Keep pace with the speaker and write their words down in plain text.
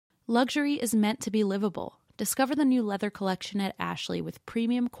Luxury is meant to be livable. Discover the new leather collection at Ashley with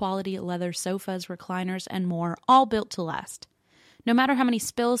premium quality leather sofas, recliners, and more, all built to last. No matter how many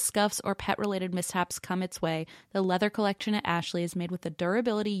spills, scuffs, or pet-related mishaps come its way, the leather collection at Ashley is made with the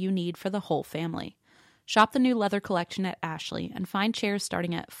durability you need for the whole family. Shop the new leather collection at Ashley and find chairs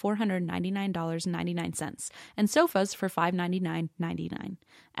starting at $499.99 and sofas for $599.99.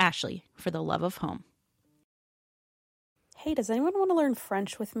 Ashley, for the love of home. Hey, does anyone want to learn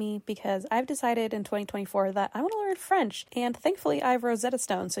French with me? Because I've decided in 2024 that I want to learn French, and thankfully I have Rosetta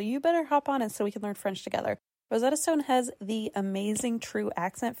Stone, so you better hop on it so we can learn French together. Rosetta Stone has the amazing True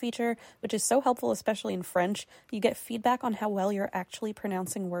Accent feature, which is so helpful, especially in French. You get feedback on how well you're actually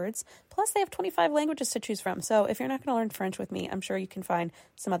pronouncing words. Plus, they have 25 languages to choose from. So if you're not going to learn French with me, I'm sure you can find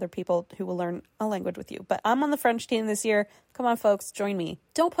some other people who will learn a language with you. But I'm on the French team this year. Come on, folks, join me.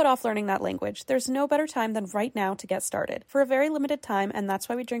 Don't put off learning that language. There's no better time than right now to get started. For a very limited time, and that's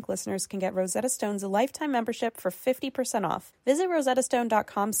why We Drink listeners can get Rosetta Stone's lifetime membership for 50% off. Visit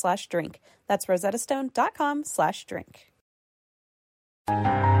rosettastone.com/drink. That's rosettastone.com/drink.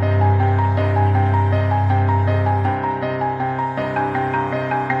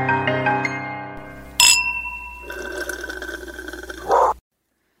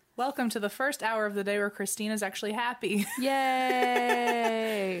 Welcome to the first hour of the day where Christine is actually happy.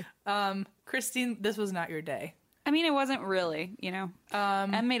 Yay! Christine, this was not your day. I mean, it wasn't really, you know.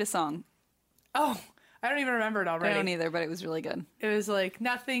 I made a song. Oh, I don't even remember it already. I don't either, but it was really good. It was like,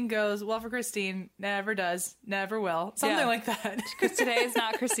 nothing goes well for Christine, never does, never will. Something like that. Because today is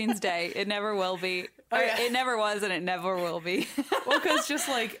not Christine's day. It never will be. It never was, and it never will be. Well, because just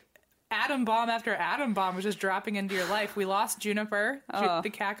like atom bomb after atom bomb was just dropping into your life. We lost Juniper.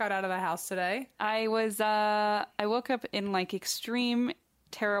 The cat got out of the house today. I woke up in like extreme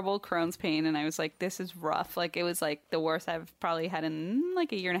terrible Crohn's pain, and I was like, this is rough. Like, it was like the worst I've probably had in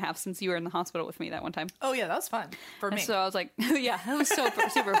like a year and a half since you were in the hospital with me that one time. Oh yeah, that was fun for me. So I was like, yeah, it was so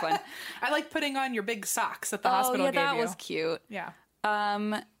super fun. I like putting on your big socks that the hospital gave you. That was cute. Yeah.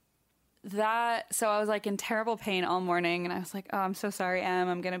 So I was like in terrible pain all morning, and I was like, oh, I'm so sorry, Em.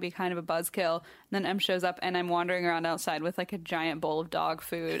 I'm going to be kind of a buzzkill. And then Em shows up, and I'm wandering around outside with like a giant bowl of dog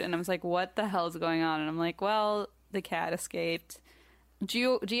food. And I was like, what the hell is going on? And I'm like, well, the cat escaped.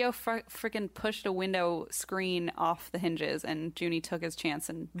 Gio freaking pushed a window screen off the hinges, and Junie took his chance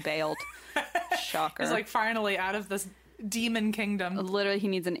and bailed. Shocker. He's like, finally out of this demon kingdom. Literally, he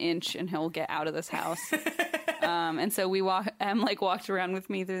needs an inch, and he'll get out of this house. And so Em walked around with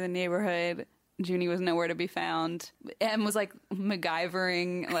me through the neighborhood. Junie was nowhere to be found. Em was like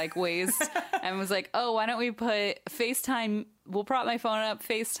MacGyvering like ways. Em was like, oh, why don't we put FaceTime? We'll prop my phone up,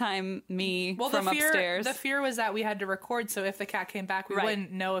 FaceTime me from upstairs. The fear was that we had to record, so if the cat came back, we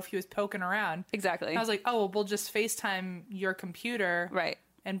wouldn't know if he was poking around. Exactly. And I was like, oh, well, we'll just FaceTime your computer. Right.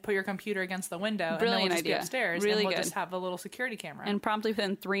 And put your computer against the window. Brilliant and then we'll just idea. Be upstairs. Really and we'll good. Just have a little security camera. And promptly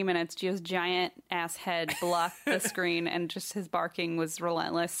within 3 minutes, Gio's giant ass head blocked the screen, and just his barking was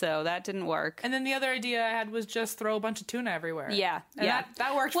relentless, so that didn't work. And then the other idea I had was just throw a bunch of tuna everywhere. Yeah. And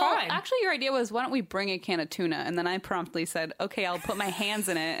that worked well, fine. Actually, your idea was, why don't we bring a can of tuna? And then I promptly said, okay, I'll put my hands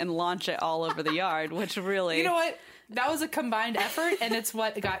in it and launch it all over the yard, which really... You know what? That was a combined effort, and it's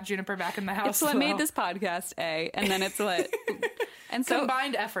what got Juniper back in the house. It's what made this podcast A, and then it's what... And so,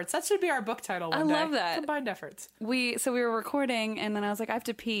 combined efforts. That should be our book title one day. I love that. Combined efforts. We were recording, and then I was like, I have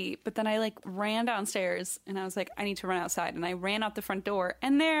to pee. But then I like ran downstairs, and I was like, I need to run outside. And I ran out the front door,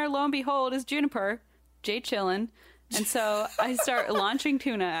 and there, lo and behold, is Juniper, Jay chillin'. And so I start launching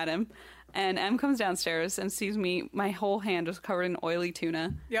tuna at him. And Em comes downstairs and sees me. My whole hand was covered in oily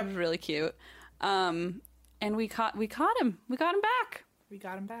tuna. Yep. It was really cute. And we caught him. We got him back. We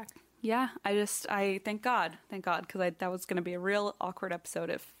got him back. Yeah, I thank God, because that was going to be a real awkward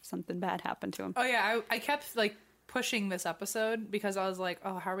episode if something bad happened to him. Oh yeah, I kept like pushing this episode because I was like,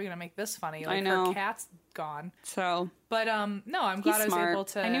 oh, how are we going to make this funny? Like, I know. Her cat's gone. So, but no, I'm glad I was able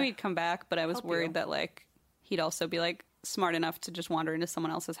to. I knew he'd come back, but I was worried that like he'd also be like smart enough to just wander into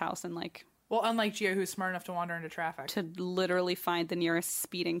someone else's house and like. Well, unlike Gio, who's smart enough to wander into traffic. To literally find the nearest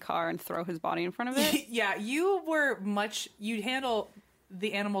speeding car and throw his body in front of it. Yeah, you'd handle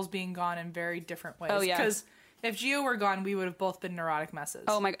the animals being gone in very different ways. Oh, yeah. Because if Gio were gone, we would have both been neurotic messes.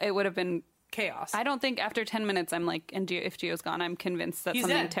 Oh, my, it would have been... chaos. I don't think after 10 minutes, I'm like, and if Gio's gone, I'm convinced that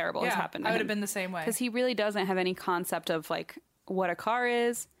something terrible has happened to him. I would have been the same way. Because he really doesn't have any concept of, like, what a car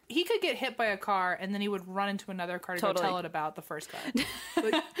is. He could get hit by a car, and then he would run into another car to go tell it about the first car.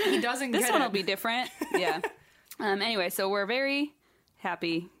 But he doesn't get it. This one will be different. Yeah. Anyway, so we're very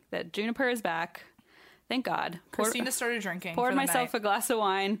happy that Juniper is back. Thank God. Christina started drinking. Poured myself a glass of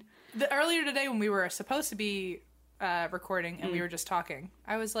wine. Earlier today when we were supposed to be recording and we were just talking,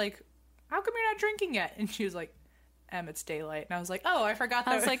 I was like, how come you're not drinking yet? And she was like, it's daylight. And I was like, oh, I forgot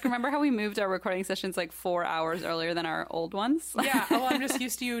that. I was like, remember how we moved our recording sessions like 4 hours earlier than our old ones? Yeah. Oh, I'm just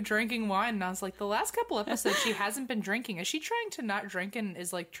used to you drinking wine. And I was like, the last couple episodes, she hasn't been drinking. Is she trying to not drink and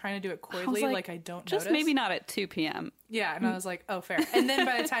is like trying to do it coyly? Like I don't just notice? maybe not at 2 p.m. Yeah. And I was like, oh, fair. And then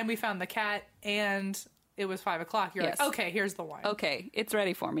by the time we found the cat and it was 5 o'clock, you're Yes. like, okay, here's the wine. Okay, it's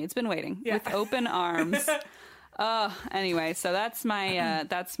ready for me. It's been waiting Yeah. with open arms. Anyway, so that's my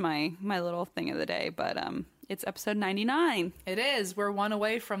little thing of the day. But it's episode 99. It is. We're one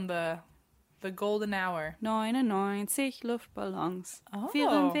away from the golden hour. 99 Luftballons. Oh. Auf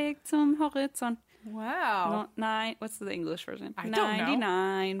ihrem Weg zum Horizont. Wow. Nine. What's the English version? I don't know.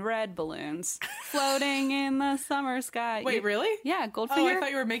 99 red balloons floating in the summer sky. Wait, really? Yeah, Goldfinger. Oh, I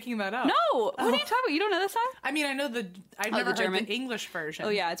thought you were making that up. No, what are you talking about? You don't know that song? I mean, I know I've never heard German? the English version. Oh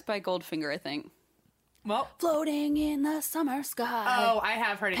yeah, it's by Goldfinger, I think. Well, Floating in the summer sky. oh, I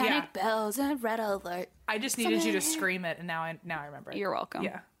have heard it. Panic Yeah. bells and red alert. I just needed you to scream it, and now I remember it. You're welcome.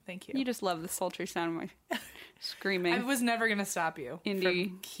 Yeah, thank you. You just love the sultry sound of my screaming. I was never gonna stop you Indie.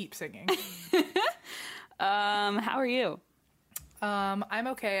 from keep singing. How are you? I'm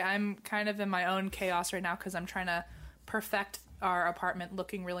okay. I'm kind of in my own chaos right now because I'm trying to perfect our apartment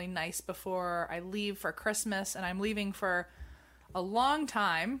looking really nice before I leave for Christmas, and I'm leaving for a long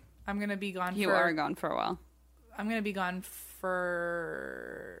time. I'm gonna be gone. You are gone for a while. I'm gonna be gone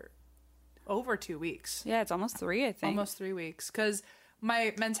for over 2 weeks. Yeah, it's almost 3, I think. Almost 3 weeks. Because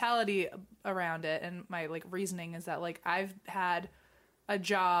my mentality around it and my like reasoning is that like I've had a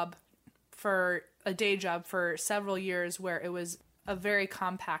day job for several years where it was a very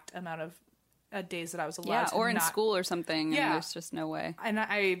compact amount of days that I was allowed Yeah, to or in not- school or something. Yeah. And there's just no way. And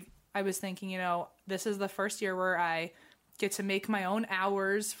I was thinking, this is the first year where I get to make my own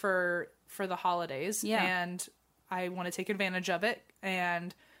hours for the holidays. Yeah. And I want to take advantage of it.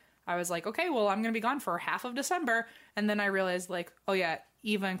 And I was like, okay, well, I'm going to be gone for half of December. And then I realized like, oh yeah,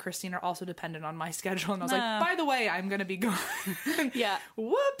 Eva and Christine are also dependent on my schedule. And I was like, by the way, I'm going to be gone. Yeah.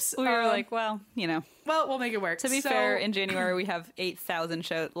 Whoops. We were like, well, well, we'll make it work. to be fair, in January we have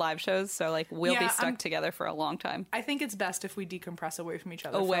 8,000 live shows, so like we'll be Yeah, stuck together for a long time. I think it's best if we decompress away from each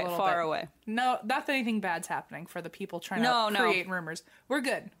other for Away, a little far bit. away. No, not that anything bad's happening for the people trying No, to no. create rumors. We're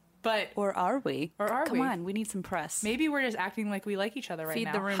good. But Or are we? Or are Come we? on, we need some press. maybe we're just acting like we like each other right Feed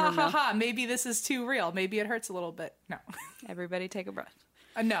now. the rumor Ha ha mill. ha. Maybe this is too real. Maybe it hurts a little bit. No. Everybody take a breath.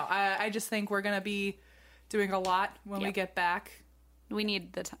 No, I just think we're going to be doing a lot when we Yep. get back. We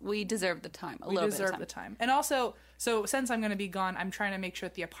need the time. We deserve the time. We deserve the time. And also, so since I'm going to be gone, I'm trying to make sure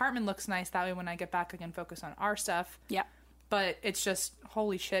that the apartment looks nice. That way when I get back, I can focus on our stuff. Yeah. But it's just,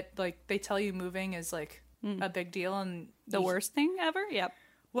 holy shit. Like, they tell you moving is like a big deal. And The worst thing ever? Yep.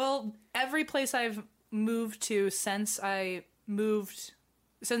 Well, every place I've moved to since I've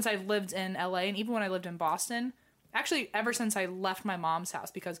lived in LA, and even when I lived in Boston, actually ever since I left my mom's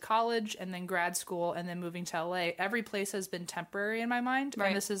house, because college and then grad school and then moving to LA, every place has been temporary in my mind. Right.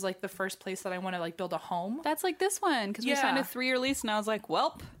 And this is like the first place that I want to like build a home. That's like this one, because we signed a Yeah. 3-year lease, and I was like,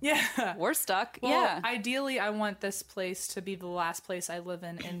 welp, Yeah. we're stuck. Well, yeah. ideally, I want this place to be the last place I live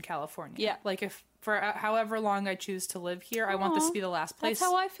in California. Yeah. Like if for however long I choose to live here, I want this to be the last place.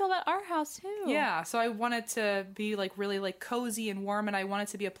 That's how I feel about our house, too. Yeah, so I want it to be like really like cozy and warm, and I want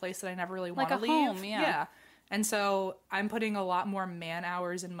it to be a place that I never really want Like to a leave. home, yeah. And so I'm putting a lot more man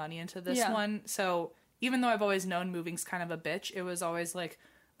hours and money into this Yeah. one. So even though I've always known moving's kind of a bitch, it was always like,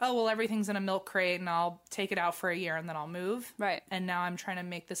 oh well, everything's in a milk crate, and I'll take it out for a year and then I'll move. Right. And now I'm trying to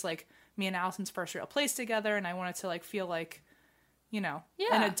make this like me and Allison's first real place together, and I want it to like feel like, an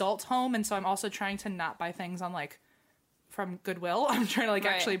Yeah. adult home. And so I'm also trying to not buy things on like from Goodwill. I'm trying to like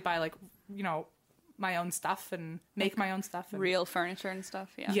Right. actually buy like, my own stuff and make my own stuff. And, Real furniture and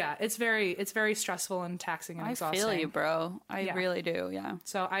stuff. Yeah. yeah, it's very stressful and taxing and I exhausting. feel you, bro. I Yeah. really do. Yeah.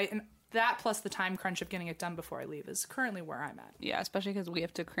 So and that plus the time crunch of getting it done before I leave is currently where I'm at. Yeah. Especially because we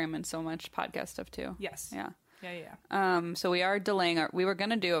have to cram in so much podcast stuff, too. Yes. Yeah. Yeah. So we are delaying we were going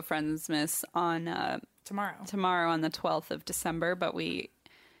to do a Friendsmas on Tomorrow on the 12th of December, but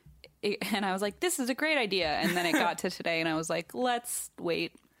and I was like, this is a great idea. And then it got to today and I was like, let's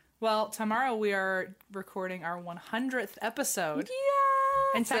wait. Well, tomorrow we are recording our 100th episode.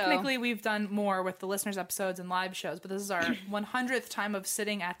 Yeah. And technically we've done more with the listeners episodes and live shows, but this is our 100th time of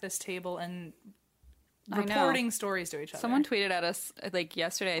sitting at this table and I know. reporting stories to each other. Someone tweeted at us like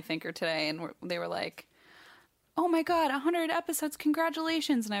yesterday, I think, or today, and they were like, oh my God, 100 episodes.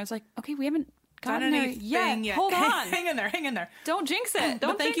 Congratulations. And I was like, okay, we haven't gotten there anything yet. Hold on. Hang in there. Don't jinx it.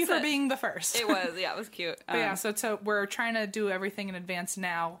 Don't But thank you jinx for it. being the first. It was cute. But yeah, so we're trying to do everything in advance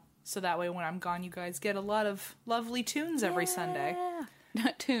now So that way when I'm gone, you guys get a lot of lovely tunes every Sunday.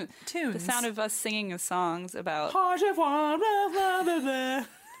 Tunes. The sound of us singing of songs about...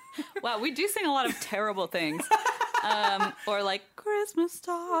 Wow, we do sing a lot of terrible things. Or like Christmas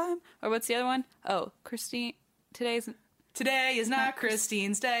time. Or what's the other one? Oh, Christine. Today is not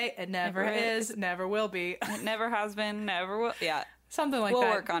Christine's day. It never is, never will be. It never has been, never will. Yeah. Something like we'll that.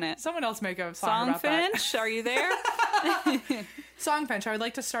 We'll work on it. Someone else make a song about that. Songfinch, are you there? Songfinch, I would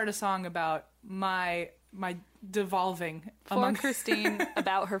like to start a song about my devolving for Christine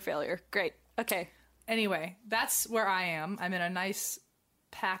about her failure. Great. Okay. Anyway, that's where I am. I'm in a nice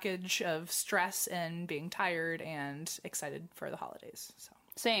package of stress and being tired and excited for the holidays. So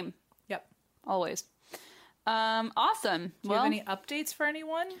same. Yep. Always. Awesome. Do you have any updates for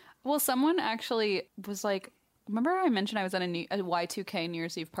anyone? Well, someone actually was like, remember I mentioned I was at a Y2K New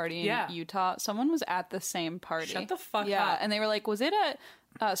Year's Eve party in Utah? Someone was at the same party. Shut the fuck up. Yeah, and they were like, was it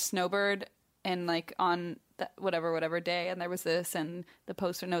a Snowbird and like on whatever day, and there was this and the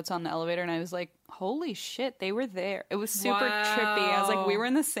post-it notes on the elevator, and I was like, holy shit, they were there. It was super trippy. I was like, we were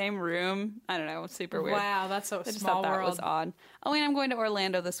in the same room. I don't know, super weird. Wow, that's so I just small thought that world. was odd. Oh, and I'm going to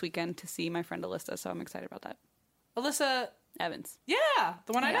Orlando this weekend to see my friend Alyssa, so I'm excited about that. Alyssa Evans. Yeah,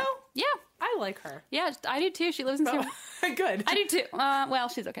 the one I know? Yeah. I like her. Yeah, I do too. She lives in San Francisco. Good. I do too. Well,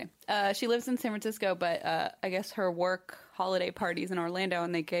 she's okay. She lives in San Francisco, but I guess her work holiday party's in Orlando,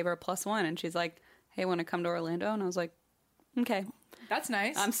 and they gave her a +1, and she's like, hey, want to come to Orlando? And I was like, okay. That's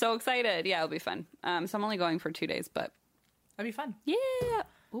nice. I'm so excited. Yeah, it'll be fun. So I'm only going for 2 days, but... That'd be fun. Yeah.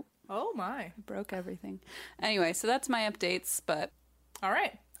 Ooh, oh, my. I broke everything. Anyway, so that's my updates, but... All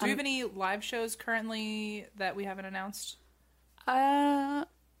right. Do we have any live shows currently that we haven't announced? I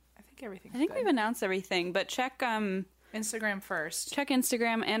think everything. I think we've announced everything, but check Instagram first. Check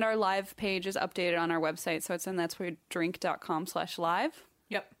Instagram, and our live page is updated on our website, so it's in that'swheredrink.com/live.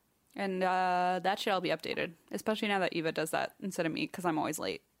 Yep. And that should all be updated, especially now that Eva does that instead of me, because I'm always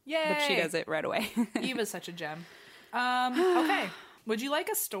late. Yay! But she does it right away. Eva's such a gem. Okay. Would you like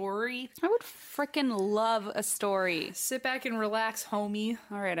a story? I would frickin' love a story. Sit back and relax, homie.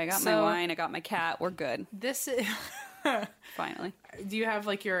 All right, I got my wine, I got my cat, we're good. This is... Finally. Do you have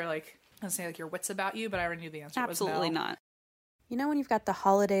your let's say your wits about you? But I already knew the answer. Absolutely was no. not. You know when you've got the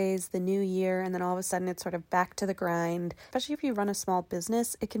holidays, the new year, and then all of a sudden it's sort of back to the grind. Especially if you run a small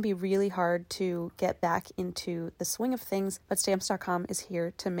business, it can be really hard to get back into the swing of things, but Stamps.com is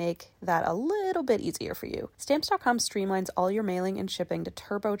here to make that a little bit easier for you. Stamps.com streamlines all your mailing and shipping to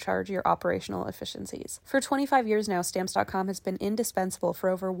turbocharge your operational efficiencies. For 25 years now, Stamps.com has been indispensable for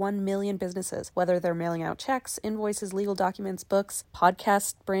over 1 million businesses, whether they're mailing out checks, invoices, legal documents, books,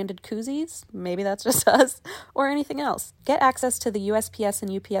 podcast-branded koozies, maybe that's just us, or anything else. Get access to the USPS and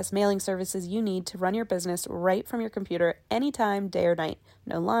UPS mailing services you need to run your business right from your computer anytime, day or night.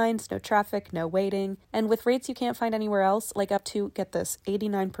 No lines, no traffic, no waiting. And with rates you can't find anywhere else, like up to, get this,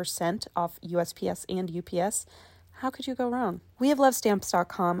 89% off USPS and UPS, how could you go wrong? We have loved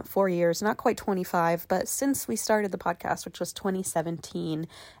Stamps.com for years, not quite 25, but since we started the podcast, which was 2017,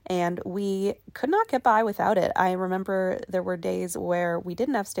 and we could not get by without it. I remember there were days where we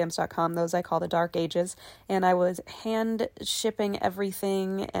didn't have Stamps.com, those I call the dark ages, and I was hand shipping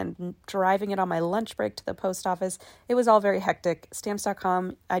everything and driving it on my lunch break to the post office. It was all very hectic.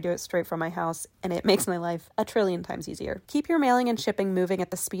 Stamps.com, I do it straight from my house, and it makes my life a trillion times easier. Keep your mailing and shipping moving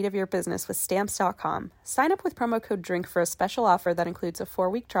at the speed of your business with Stamps.com. Sign up with promo code DRINK for a special offer that includes a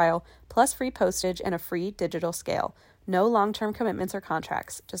 4-week trial, plus free postage and a free digital scale. No long-term commitments or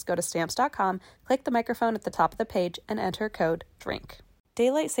contracts. Just go to Stamps.com, click the microphone at the top of the page, and enter code DRINK.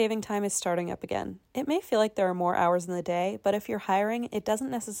 Daylight saving time is starting up again. It may feel like there are more hours in the day, but if you're hiring, it doesn't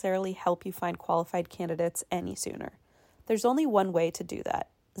necessarily help you find qualified candidates any sooner. There's only one way to do that: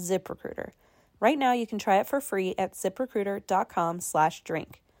 ZipRecruiter. Right now, you can try it for free at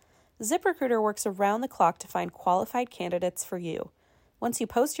ZipRecruiter.com/drink. ZipRecruiter works around the clock to find qualified candidates for you. Once you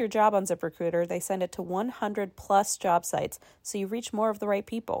post your job on ZipRecruiter, they send it to 100 plus job sites, so you reach more of the right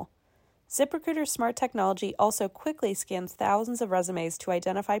people. ZipRecruiter's smart technology also quickly scans thousands of resumes to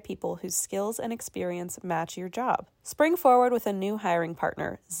identify people whose skills and experience match your job. Spring forward with a new hiring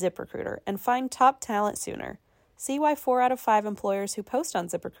partner, ZipRecruiter, and find top talent sooner. See why 4 out of 5 employers who post on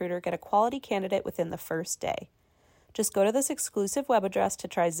ZipRecruiter get a quality candidate within the first day. Just go to this exclusive web address to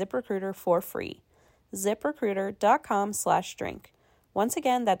try ZipRecruiter for free. ZipRecruiter.com/drink. Once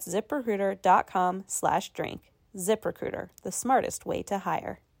again, that's ZipRecruiter.com/drink. ZipRecruiter, the smartest way to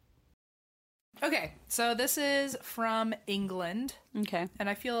hire. Okay, so this is from England. Okay. And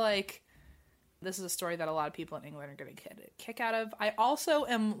I feel like this is a story that a lot of people in England are going to get a kick out of. I also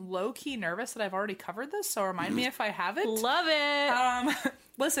am low-key nervous that I've already covered this, so remind me if I haven't. Love it!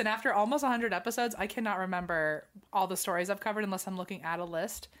 Listen, after almost 100 episodes, I cannot remember all the stories I've covered unless I'm looking at a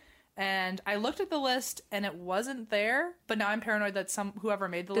list. And I looked at the list and it wasn't there, but now I'm paranoid that whoever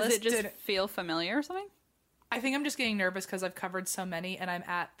made the list Does it just didn't. feel familiar or something? I think I'm just getting nervous because I've covered so many and I'm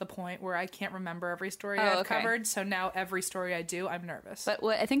at the point where I can't remember every story Oh, I've okay. covered. So now every story I do, I'm nervous. But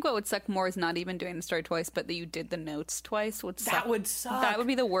I think what would suck more is not even doing the story twice, but that you did the notes twice would suck. That would suck. That would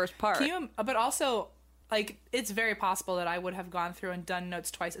be the worst part. But also, like, it's very possible that I would have gone through and done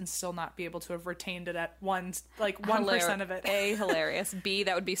notes twice and still not be able to have retained it at 1% of it. A, hilarious. B,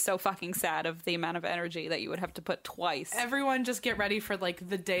 that would be so fucking sad of the amount of energy that you would have to put twice. Everyone just get ready for, like,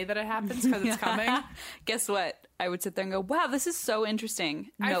 the day that it happens because it's coming. Guess what? I would sit there and go, wow, this is so interesting.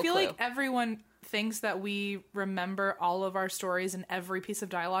 I feel clue. like everyone thinks that we remember all of our stories and every piece of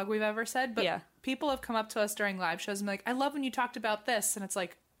dialogue we've ever said, but Yeah. people have come up to us during live shows and be like, I love when you talked about this, and it's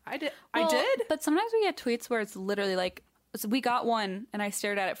like, I did. But sometimes we get tweets where it's literally like, so we got one and I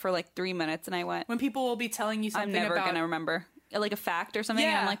stared at it for like 3 minutes and I went, When people will be telling you I'm something never about going to remember. Like a fact or something.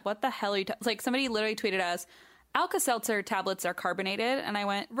 And I'm Yeah. like, what the hell are you like somebody literally tweeted us, Alka-Seltzer tablets are carbonated. And I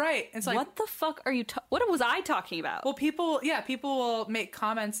went, right. It's like, what the fuck are you what was I talking about? well, people will make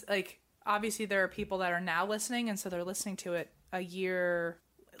comments. Like, obviously there are people that are now listening, and so they're listening to it a year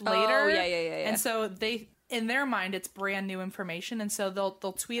later. Oh, yeah. And so they, in their mind, it's brand new information, and so they'll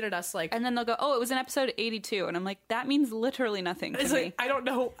tweet at us like, And then they'll go, oh, it was in episode 82. And I'm like, that means literally nothing to it's me. like, I don't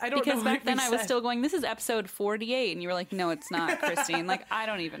know. Because know back what then we I was said. still going, this is episode 48. And you were like, no, it's not, Christine. Like, I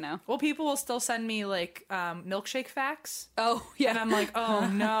don't even know. Well, people will still send me like milkshake facts. Oh, yeah. And I'm like, oh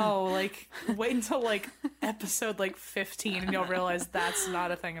no, like wait until like episode like 15 and you'll realize that's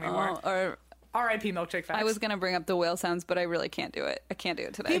not a thing anymore. Or R.I.P. milkshake facts. I was going to bring up the whale sounds, but I really can't do it. I can't do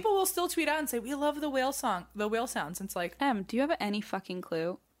it today. People will still tweet out and say, we love the whale sounds. And it's like, Do you have any fucking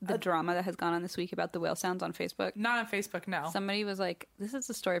clue the drama that has gone on this week about the whale sounds on Facebook? not on Facebook, no. Somebody was like, this is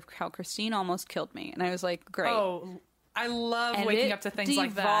the story of how Christine almost killed me. And I was like, great. Oh, I love And waking it up to things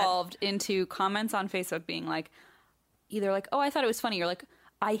like that. devolved into comments on Facebook being like, either like, oh, I thought it was funny, or like,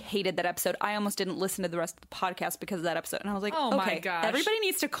 I hated that episode. I almost didn't listen to the rest of the podcast because of that episode. And I was like, Oh my okay, gosh. everybody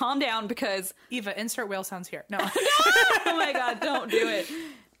needs to calm down because, Eva, insert whale sounds here. No. oh my God, don't do it.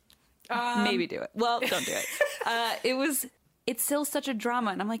 Maybe do it. Well, don't do it. It's still such a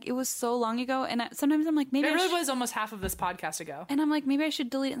drama. And I'm like, it was so long ago. And sometimes I'm like, maybe It really was almost half of this podcast ago. And I'm like, maybe I should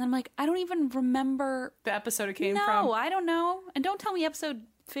delete it. And then I'm like, I don't even remember. The episode it came No, from. I don't know. And don't tell me episode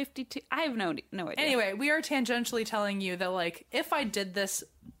 52. I have no idea. Anyway, we are tangentially telling you that, like, if I did this,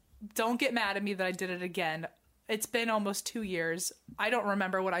 don't get mad at me that I did it again. It's been almost 2 years. I don't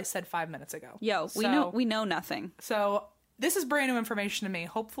remember what I said 5 minutes ago. Yo, So- we know nothing. So this is brand new information to me.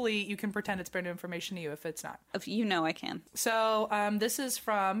 Hopefully you can pretend it's brand new information to you if it's not. If you know, I can. So this is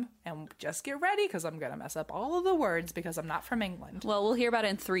from, and just get ready because I'm going to mess up all of the words because I'm not from England. Well, we'll hear about it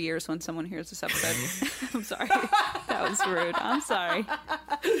in 3 years when someone hears this episode. I'm sorry. That was rude. I'm sorry.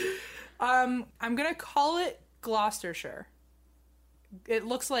 I'm going to call it Gloucestershire. It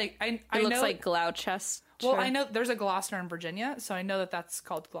looks like, I It looks know, like Gloucester. well, I know there's a Gloucester in Virginia, so I know that that's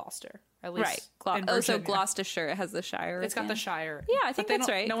called Gloucester. At least Right. in So Virginia. Gloucestershire. It has the Shire. It's got at the end. Shire. Yeah, I But think they that's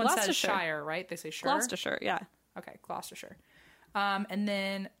don't- right. No one says Gloucestershire. Shire, right? They say Shire. Gloucestershire, yeah. Okay, Gloucestershire. And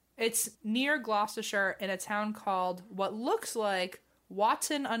then it's near Gloucestershire in a town called what looks like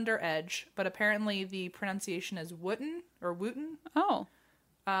Watton under Edge, but apparently the pronunciation is Wooten or Wooten. Oh.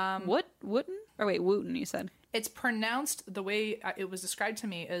 Wooten? Or wait, Wooten, you said. It's pronounced the way it was described to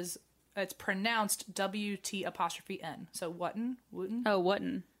me is it's pronounced WT''N. So Wooten, Wooten. Oh,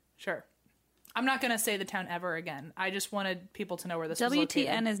 Wooten. Sure. I'm not going to say the town ever again. I just wanted people to know where this was located.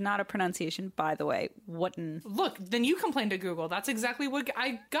 WTN is not a pronunciation, by the way. Wooten. Look, then you complained to Google. That's exactly what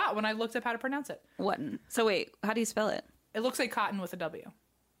I got when I looked up how to pronounce it. Wooten. So wait, how do you spell it? It looks like cotton with a W.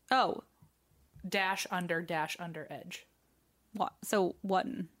 Oh. Dash under edge. What? So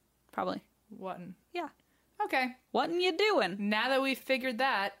Wooten. Probably. Wooten. Yeah. Okay. What'n you doing? Now that we've figured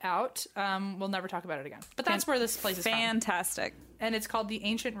that out, we'll never talk about it again. But that's where this place is from. Fantastic. And it's called the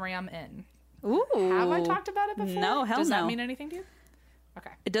Ancient Ram Inn. Ooh. Have I talked about it before? No, hell Does that no. mean anything to you? Okay.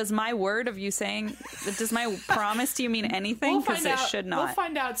 Does my word of you saying, does my promise to you mean anything? Because it should We'll not.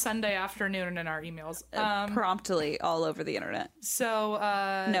 find out Sunday afternoon in our emails. Promptly all over the internet. So,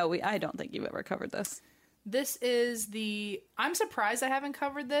 No, I don't think you've ever covered this. this is I'm surprised I haven't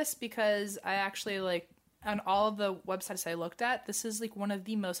covered this because I actually, like, on all of the websites I looked at, this is, like, one of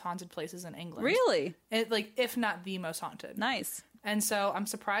the most haunted places in England. Really? It, like, if not the most haunted. Nice. And so I'm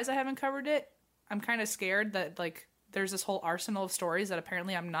surprised I haven't covered it. I'm kind of scared that, like, there's this whole arsenal of stories that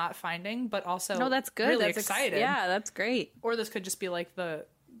apparently I'm not finding, but also No, that's good. really That's excited. Yeah, that's great. Or this could just be like the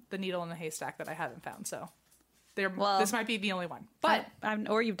needle in the haystack that I haven't found. So This might be the only one, but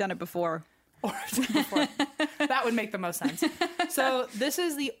or you've done it before. or before. That would make the most sense. So this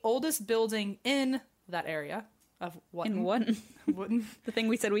is the oldest building in that area of Wootton. In Wootton. Wootton. The thing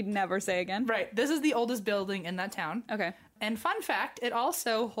we said we'd never say again. Right. This is the oldest building in that town. Okay. And fun fact, it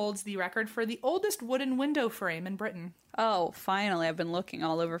also holds the record for the oldest wooden window frame in Britain. Oh, finally. I've been looking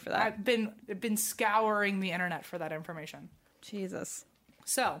all over for that. I've been scouring the internet for that information. Jesus.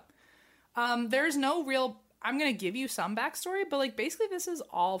 So, there's no real... I'm going to give you some backstory, but like basically this is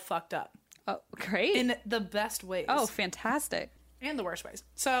all fucked up. Oh, great. In the best ways. Oh, fantastic. And the worst ways.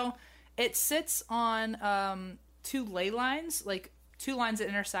 So, it sits on two ley lines, like two lines that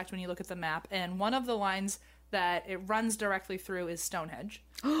intersect when you look at the map, and one of the lines that it runs directly through is Stonehenge.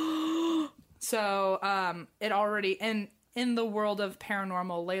 So, it already... In the world of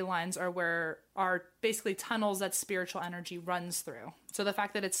paranormal, ley lines are basically tunnels that spiritual energy runs through. So the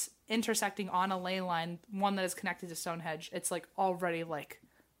fact that it's intersecting on a ley line, one that is connected to Stonehenge, it's like already like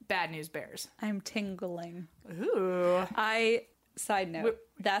bad news bears. I'm tingling. Ooh. Side note,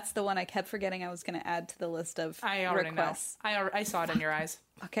 that's the one I kept forgetting I was going to add to the list of I already requests. know. I saw it in your eyes.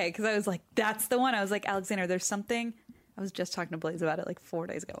 Okay, because I was like, that's the one. I was like, Alexander, there's something. I was just talking to Blaze about it like 4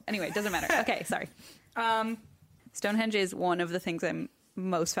 days ago. Anyway, it doesn't matter. Okay, sorry. Stonehenge is one of the things I'm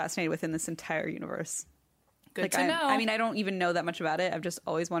most fascinated with in this entire universe. Good to know. I mean, I don't even know that much about it. I've just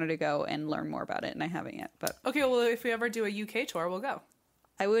always wanted to go and learn more about it, and I haven't yet. But okay, well, if we ever do a UK tour, we'll go.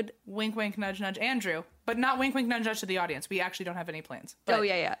 I would... Wink, wink, nudge, nudge, Andrew. But not wink, wink, nudge, nudge to the audience. We actually don't have any plans. But, oh,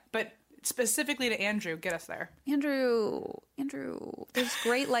 yeah. But specifically to Andrew, get us there. Andrew, there's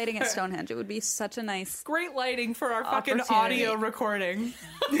great lighting at Stonehenge. It would be such a nice... Great lighting for our fucking opportunity. audio recording.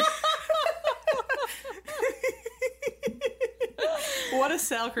 What a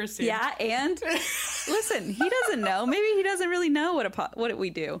sell, Christine. Yeah, and listen, he doesn't know. Maybe he doesn't really know what we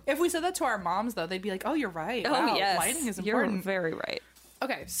do. If we said that to our moms, though, they'd be like, oh, you're right. Oh, Wow, yes. lighting is important. You're very right.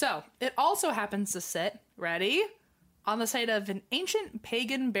 Okay, so it also happens to sit, ready, on the site of an ancient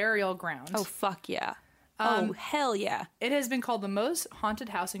pagan burial ground. Oh, fuck yeah. Oh, hell yeah. It has been called the most haunted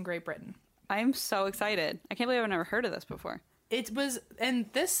house in Great Britain. I'm so excited. I can't believe I've never heard of this before. It was, and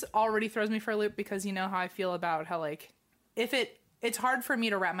this already throws me for a loop because you know how I feel about how, like, it's hard for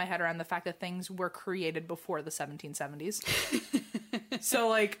me to wrap my head around the fact that things were created before the 1770s. So,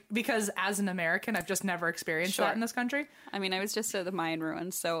 like, because as an American, I've just never experienced that in this country. I mean, I was just at the Mayan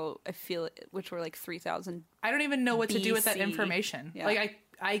ruins, so I feel which were like 3,000. I don't even know what to do with that BC. information. Yeah. Like,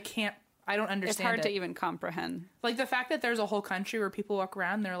 I can't, I don't understand It's hard it. to even comprehend. Like, the fact that there's a whole country where people walk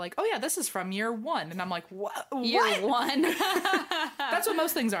around and they're like, oh, yeah, this is from year one. And I'm like, what? Year one. That's what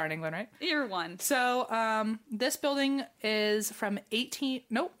most things are in England, right? Year one. So, this building is from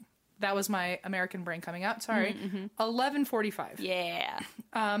nope. That was my American brain coming out. Sorry. 1145. Yeah.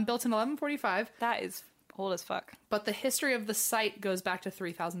 Built in 1145. That is old as fuck. But the history of the site goes back to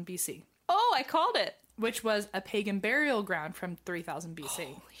 3000 BC. Oh, I called it. Which was a pagan burial ground from 3000 BC.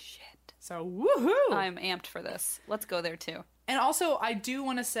 Holy shit. So, woohoo! I'm amped for this. Let's go there too. And also, I do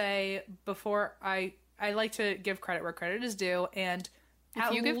want to say, before I like to give credit where credit is due, and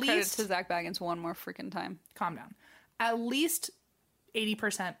If you give credit to Zach Baggins one more freaking time. Calm down. At least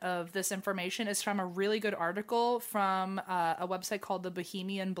 80% of this information is from a really good article from a website called the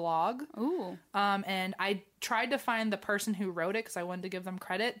Bohemian Blog. Ooh. And I tried to find the person who wrote it because I wanted to give them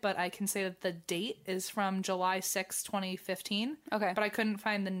credit, but I can say that the date is from July 6, 2015. Okay. But I couldn't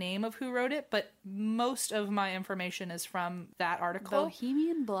find the name of who wrote it, but most of my information is from that article.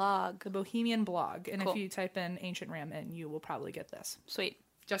 Bohemian Blog. The Bohemian Blog. And Cool. if you type in Ancient Ram in, you will probably get this. Sweet.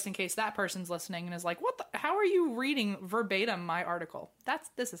 Just in case that person's listening and is like, how are you reading verbatim my article?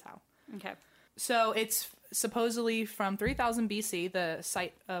 This is how. Okay. So it's supposedly from 3000 BC, the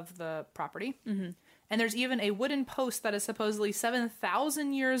site of the property. Mm-hmm. And there's even a wooden post that is supposedly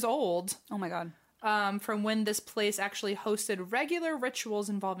 7,000 years old. Oh my god. From when this place actually hosted regular rituals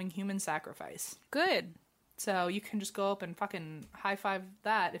involving human sacrifice. Good. So you can just go up and fucking high five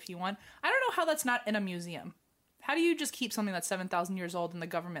that if you want. I don't know how that's not in a museum. How do you just keep something that's 7,000 years old and the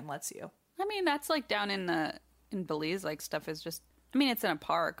government lets you? I mean, that's like down in Belize, like stuff is just, I mean, it's in a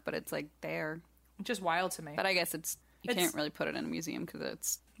park, but it's like there. It's just wild to me. But I guess you can't really put it in a museum because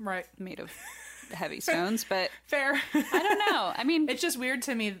it's right made of heavy stones, but fair. I don't know. I mean, it's just weird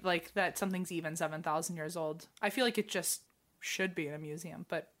to me, like, that something's even 7,000 years old. I feel like it just should be in a museum,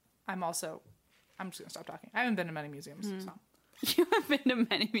 but I'm just gonna stop talking. I haven't been to many museums, so. you have been to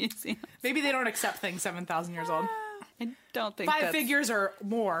many museums. Maybe they don't accept things 7,000 years old. I don't think Five that's figures or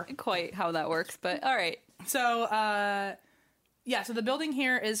more. quite how that works, but all right. So, so the building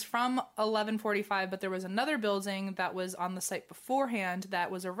here is from 1145, but there was another building that was on the site beforehand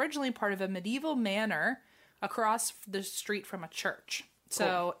that was originally part of a medieval manor across the street from a church.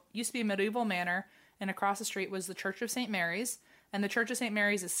 So it used to be a medieval manor, and across the street was the Church of St. Mary's, and the Church of St.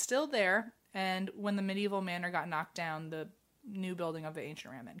 Mary's is still there, and when the medieval manor got knocked down, the new building of the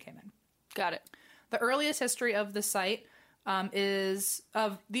ancient Ram Inn came in. Got it. The earliest history of the site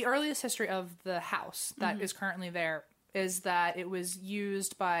the earliest history of the house that is currently there is that it was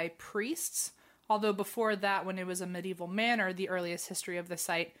used by priests, although before that, when it was a medieval manor, the earliest history of the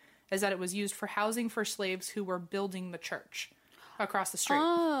site is that it was used for housing for slaves who were building the church across the street.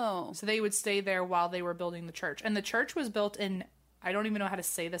 Oh. So they would stay there while they were building the church. And the church was built in, I don't even know how to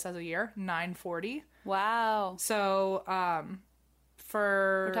say this as a year, 940. Wow. So,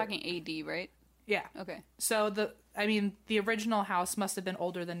 We're talking AD, right? Yeah. Okay. So the original house must have been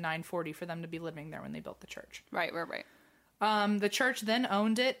older than 940 for them to be living there when they built the church. Right. The church then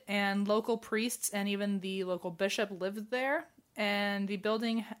owned it, and local priests and even the local bishop lived there. And the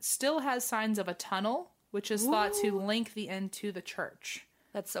building still has signs of a tunnel, which is thought to link the inn to the church.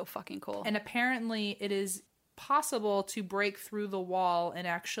 That's so fucking cool. And apparently it is possible to break through the wall and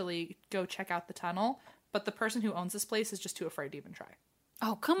actually go check out the tunnel. But the person who owns this place is just too afraid to even try.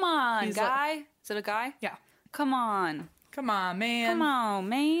 Oh, come on, He's guy. Is it a guy? Yeah. Come on. Come on, man. Come on,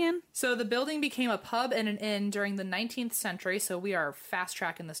 man. So the building became a pub and an inn during the 19th century, so we are fast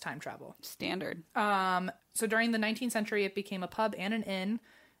tracking this time travel. Standard. So during the 19th century, it became a pub and an inn,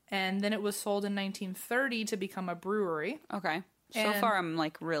 and then it was sold in 1930 to become a brewery. Okay. So And- far, I'm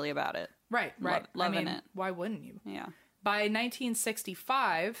like really about it. Right. Loving it. Why wouldn't you? Yeah. By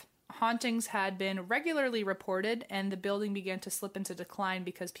 1965, hauntings had been regularly reported, and the building began to slip into decline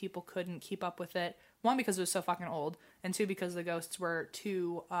because people couldn't keep up with it. One, because it was so fucking old, and two, because the ghosts were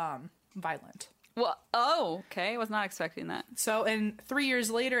too violent. Well, oh, okay. I was not expecting that. So, 3 years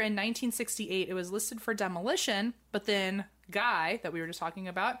later, in 1968, it was listed for demolition, but then Guy, that we were just talking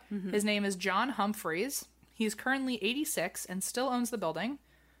about, his name is John Humphreys. He's currently 86 and still owns the building,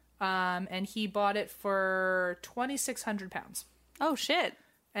 and he bought it for £2,600. Oh, shit.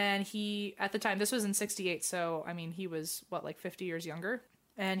 And he, at the time, this was in 68, so, I mean, he was, 50 years younger?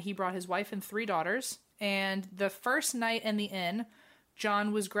 And he brought his wife and 3 daughters. And the first night in the inn,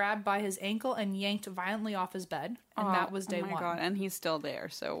 John was grabbed by his ankle and yanked violently off his bed. And that was day oh my one. God. And he's still there,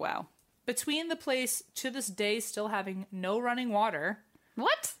 so wow. Between the place, to this day, still having no running water,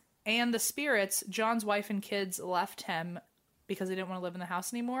 What? and the spirits, John's wife and kids left him because they didn't want to live in the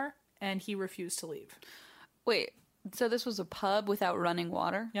house anymore. And he refused to leave. Wait, so this was a pub without running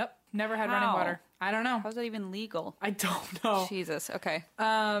water? Yep. Never had running How? water. I don't know. How's that even legal? I don't know. Jesus. Okay.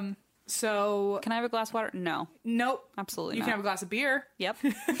 So, Can I have a glass of water? No. nope. Absolutely You not. can have a glass of beer. Yep.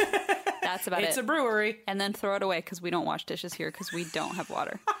 That's about It's it. a brewery. And then throw it away because we don't wash dishes here because we don't have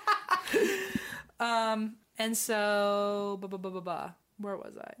water. And so, where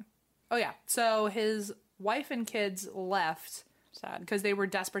was I? Oh, yeah. So his wife and kids left Sad. because they were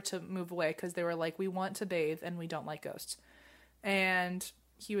desperate to move away because they were like, we want to bathe and we don't like ghosts. And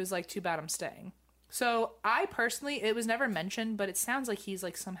he was like, too bad I'm staying. So I personally, it was never mentioned, but it sounds like he's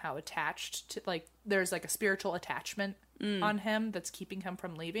like somehow attached to, like, there's like a spiritual attachment on him that's keeping him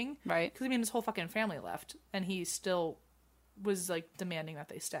from leaving. Right. Because I mean, his whole fucking family left and he still was like demanding that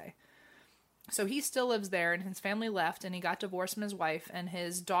they stay. So he still lives there, and his family left, and he got divorced from his wife, and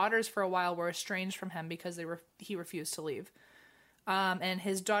his daughters for a while were estranged from him because he refused to leave. And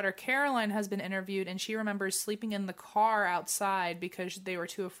his daughter Caroline has been interviewed, and she remembers sleeping in the car outside because they were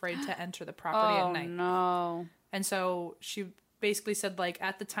too afraid to enter the property at night. No. And so she basically said, like,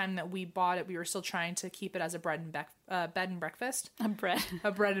 at the time that we bought it, we were still trying to keep it as a bed and breakfast. A bread.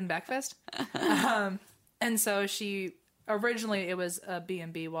 A bread and breakfast. And so she... Originally, it was a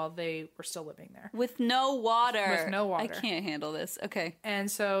B&B while they were still living there. With no water. With no water. I can't handle this. Okay.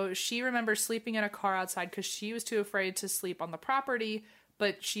 And so she remembers sleeping in a car outside because she was too afraid to sleep on the property.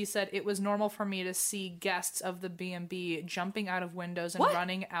 But she said it was normal for me to see guests of the B&B jumping out of windows and What?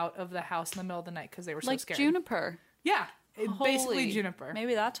 running out of the house in the middle of the night because they were so Like scared. Juniper. Yeah, basically Holy. Juniper.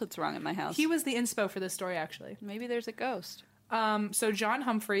 Maybe that's what's wrong at my house. He was the inspo for this story, actually. Maybe there's a ghost. So John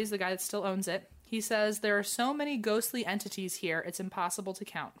Humphreys, the guy that still owns it, he says, there are so many ghostly entities here, it's impossible to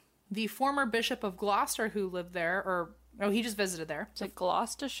count. The former Bishop of Gloucester who lived there, he just visited there. Is it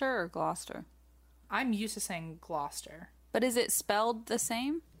Gloucestershire or Gloucester? I'm used to saying Gloucester. But is it spelled the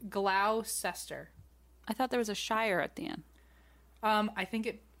same? Gloucester. I thought there was a shire at the end. I think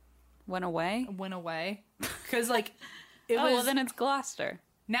it Went away? went away. Because, like, it Oh, was... well, then it's Gloucester.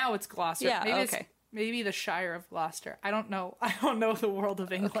 Now it's Gloucester. Yeah, maybe okay. Maybe the Shire of Gloucester. I don't know. I don't know the world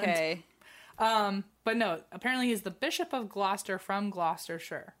of England. Okay. But no, apparently he's the Bishop of Gloucester from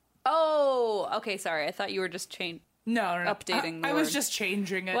Gloucestershire. Oh, okay, sorry. I thought you were just No. updating the I was word. just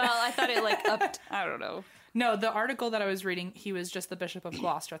changing it. Well, I thought it like upped. I don't know. No, the article that I was reading, he was just the Bishop of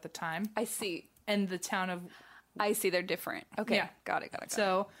Gloucester at the time. I see. And the town of... I see. They're different. Okay. Yeah. Got it.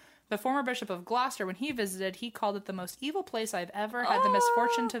 So the former Bishop of Gloucester, when he visited, he called it the most evil place I've ever had the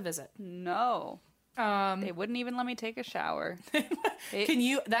misfortune to visit. No. They wouldn't even let me take a shower. Can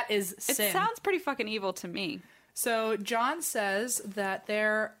you... That is sin. It sounds pretty fucking evil to me. So John says that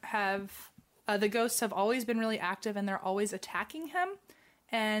there have... the ghosts have always been really active and they're always attacking him.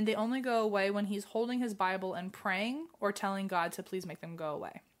 And they only go away when he's holding his Bible and praying or telling God to please make them go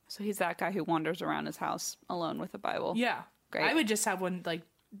away. So he's that guy who wanders around his house alone with a Bible. Yeah. Great. I would just have one, like,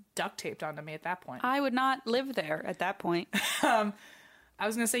 duct taped onto me at that point. I would not live there at that point. I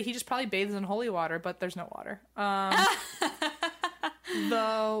was going to say he just probably bathes in holy water, but there's no water.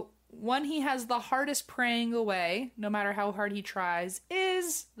 The one he has the hardest praying away, no matter how hard he tries,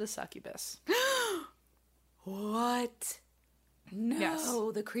 is the succubus. What? No, Yes.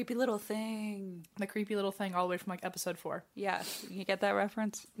 the creepy little thing. The creepy little thing all the way from, like, episode 4. Yes, you get that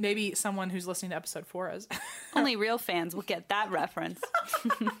reference? Maybe someone who's listening to episode 4 is. Only real fans will get that reference.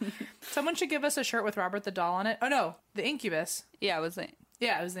 Someone should give us a shirt with Robert the Doll on it. Oh, no, the incubus. Yeah, it was like,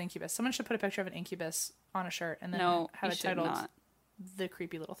 Yeah, it was the incubus. Someone should put a picture of an incubus on a shirt and then no, have you it should titled not. The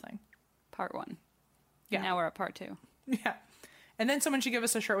Creepy Little Thing. Part 1. Yeah. Now we're at part 2. Yeah. And then someone should give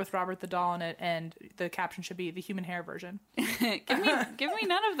us a shirt with Robert the Doll on it, and the caption should be the human hair version. give me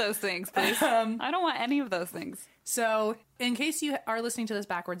none of those things, please. I don't want any of those things. So, in case you are listening to this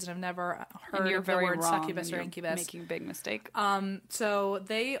backwards and have never And heard you're of the very word wrong. succubus and or you're incubus, making a big mistake. so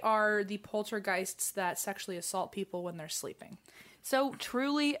they are the poltergeists that sexually assault people when they're sleeping. So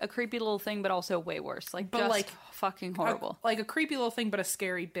truly a creepy little thing, but also way worse. Like, But, just like, fucking horrible. Like a creepy little thing, but a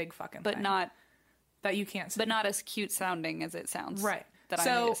scary big fucking but thing. not That you can't see. but not as cute sounding as it sounds. Right. That I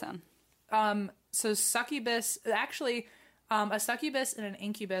So- made it sound. So succubus, actually, a succubus and an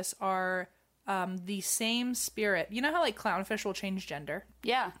incubus are the same spirit. You know how, like, clownfish will change gender?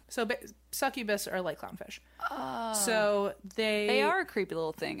 Yeah. So succubus are like clownfish. So They are a creepy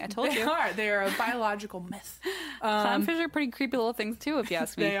little thing. I told They you. are. They are a biological myth. Clownfish are pretty creepy little things too, if you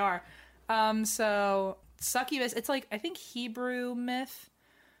ask me. They are. So succubus, it's like, I think, Hebrew myth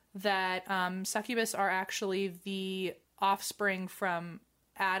that succubus are actually the offspring from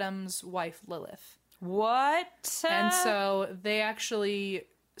Adam's wife Lilith. What? And so they actually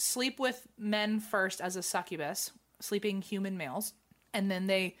sleep with men first as a succubus, sleeping human males, and then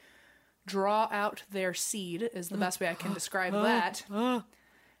they draw out their seed, is the best way I can describe that,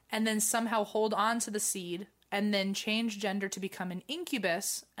 and then somehow hold on to the seed, and then change gender to become an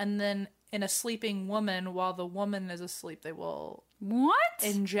incubus, and then in a sleeping woman, while the woman is asleep, they will What?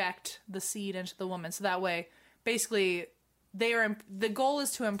 inject the seed into the woman. So that way, basically, the goal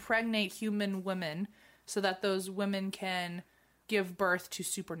is to impregnate human women so that those women can give birth to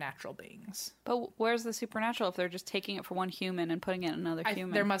supernatural beings. But where's the supernatural if they're just taking it for one human and putting it in another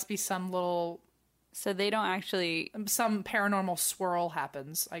human? There must be some little, So they don't actually. some paranormal swirl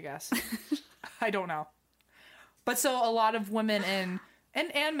happens, I guess. I don't know. But so a lot of women and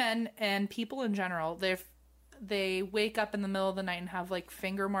men and people in general, they wake up in the middle of the night and have, like,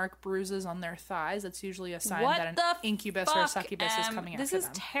 finger mark bruises on their thighs. That's usually a sign What that an the incubus or a fuck, succubus is Em? coming This after is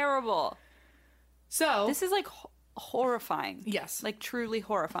them. terrible. So This is like horrifying. yes, Like truly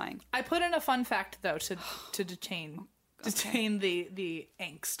horrifying. I put in a fun fact though to detain the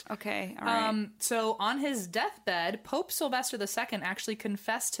angst. Okay. All right. So on his deathbed, Pope Sylvester II actually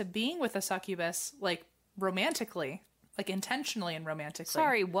confessed to being with a succubus, like, romantically, like intentionally and romantically.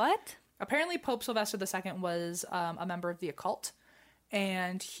 Sorry. What? Apparently, Pope Sylvester II was a member of the occult,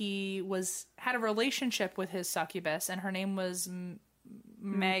 and he had a relationship with his succubus, and her name was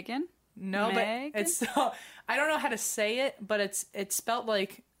Megan. no, Meg? but it's I don't know how to say it, but it's spelled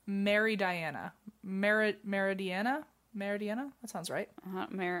like Mary Diana, Meridiana. That sounds right. I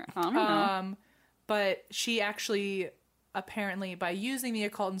don't know. But she actually, apparently, by using the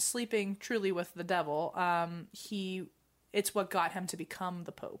occult and sleeping truly with the devil, it's what got him to become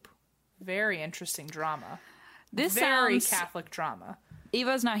the Pope. Very interesting drama. This Very sounds. Catholic drama.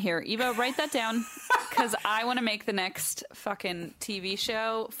 Eva's not here. Eva, write that down because I want to make the next fucking TV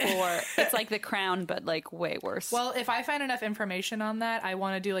show for. It's like The Crown, but like way worse. Well, if I find enough information on that, I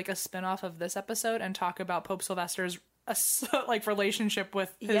want to do, like, a spin-off of this episode and talk about Pope Sylvester's like relationship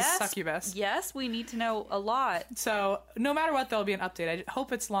with his succubus. Yes, we need to know a lot. So no matter what, there'll be an update. I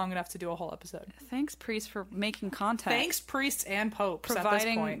hope it's long enough to do a whole episode. Thanks, priest, for making content. Thanks, priests and popes, at this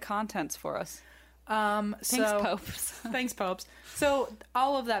providing point. contents for us. Thanks, Popes. Thanks, popes. So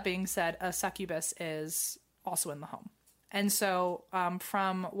all of that being said, a succubus is also in the home. And so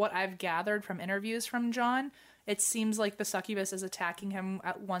from what I've gathered from interviews from John, it seems like the succubus is attacking him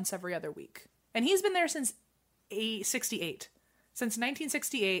at once every other week. And he's been there since 68. Since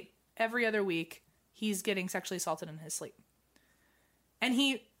 1968, every other week, he's getting sexually assaulted in his sleep. And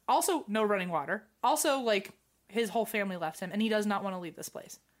he also, no running water. Also, like, his whole family left him, and he does not want to leave this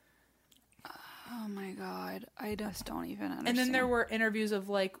place. Oh my God. I just don't even understand. And then there were interviews of,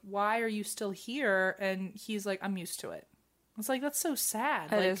 like, why are you still here? And he's like, I'm used to it. It's like, that's so sad.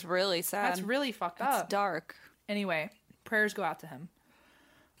 That like, is really sad. That's really fucked up. It's dark. Anyway, prayers go out to him.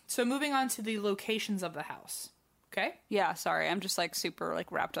 So moving on to the locations of the house. Okay? Yeah, sorry. I'm just like super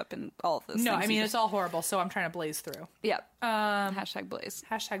like wrapped up in all of this. No, I mean, it's all horrible, so I'm trying to blaze through. Yep. Hashtag blaze.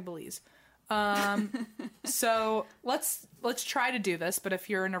 Hashtag Belize. So let's try to do this, but if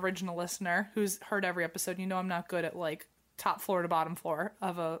you're an original listener who's heard every episode, you know I'm not good at like top floor to bottom floor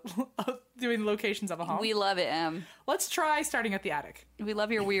of doing locations of a home. We love it, Em. Let's try starting at the attic. We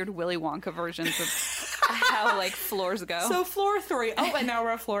love your weird Willy Wonka versions of how like floors go. So floor 3. Oh, and now we're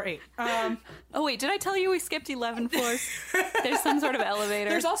at floor 8. Oh wait, did I tell you we skipped 11 floors? There's some sort of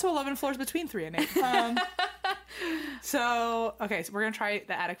elevator. There's also 11 floors between 3 and 8. So we're going to try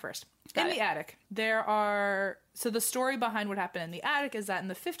the attic first. In the attic, there are... So the story behind what happened in the attic is that in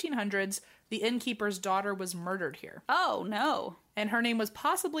the 1500s, the innkeeper's daughter was murdered here. Oh, no. And her name was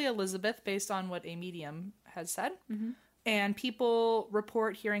possibly Elizabeth, based on what a medium has said. Mm-hmm. And people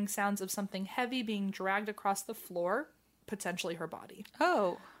report hearing sounds of something heavy being dragged across the floor, potentially her body.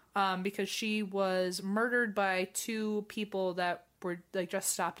 Oh. Because she was murdered by 2 people that were like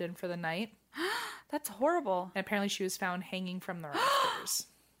just stopped in for the night. That's horrible. And apparently she was found hanging from the rafters.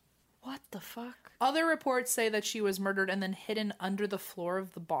 What the fuck? Other reports say that she was murdered and then hidden under the floor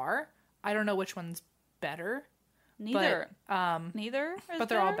of the bar. I don't know which one's better. Neither. But, Neither? But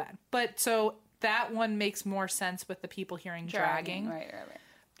they're all bad. But so that one makes more sense with the people hearing dragging. Right.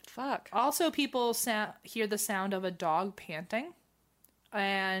 Fuck. Also, people hear the sound of a dog panting.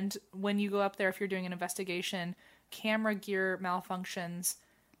 And when you go up there, if you're doing an investigation, camera gear malfunctions.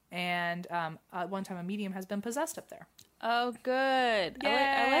 And at one time, a medium has been possessed up there. Oh, good.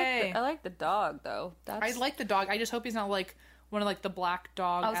 Yay. I like the dog, though. I like the dog. I just hope he's not like one of like the black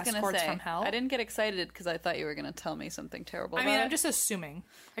dog escorts from hell. I didn't get excited because I thought you were going to tell me something terrible I mean, I'm just assuming.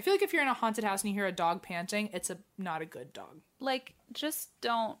 I feel like if you're in a haunted house and you hear a dog panting, it's not a good dog. Like, just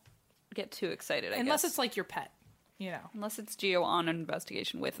don't get too excited, Unless it's like your pet, you know. Unless it's Geo on an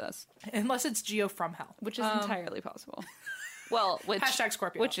investigation with us. Unless it's Geo from hell. Which is entirely possible. Well, Hashtag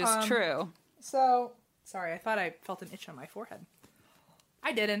Scorpio. Which is true. So, sorry, I thought I felt an itch on my forehead.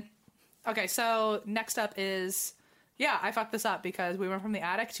 I didn't. Okay, so next up is... Yeah, I fucked this up because we went from the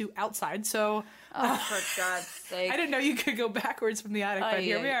attic to outside, so... Oh, for God's sake. I didn't know you could go backwards from the attic, but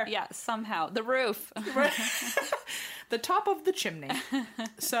here we are. Yeah, somehow. The roof. The top of the chimney.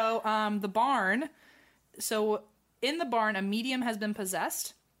 So, the barn... So, in the barn, a medium has been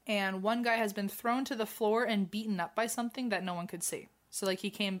possessed, and one guy has been thrown to the floor and beaten up by something that no one could see. So, like, he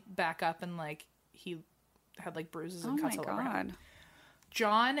came back up and, like, he had, like, bruises and cuts all over him.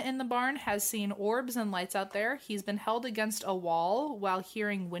 John in the barn has seen orbs and lights out there. He's been held against a wall while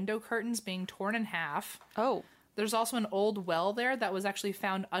hearing window curtains being torn in half. Oh. There's also an old well there that was actually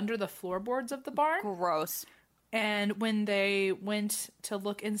found under the floorboards of the barn. Gross. And when they went to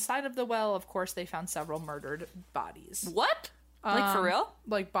look inside of the well, of course, they found several murdered bodies. What? Like, for real?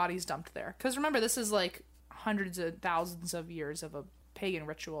 Like, bodies dumped there. Because remember, this is, like, hundreds of thousands of years of pagan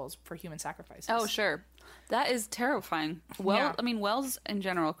rituals for human sacrifices. Oh, sure. That is terrifying. Well, yeah. I mean, wells in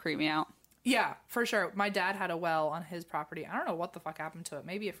general creep me out. Yeah, for sure. My dad had a well on his property. I don't know what the fuck happened to it.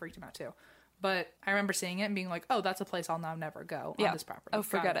 Maybe it freaked him out, too. But I remember seeing it and being like, oh, that's a place I'll now never go on this property. Oh,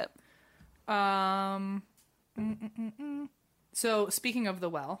 forget it. So, speaking of the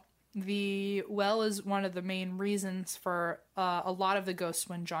well is one of the main reasons for a lot of the ghosts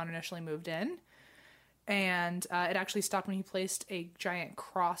when John initially moved in. And it actually stopped when he placed a giant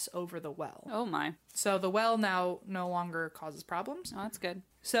cross over the well. Oh, my. So the well now no longer causes problems. Oh, that's good.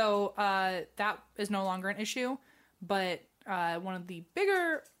 So that is no longer an issue. But one of the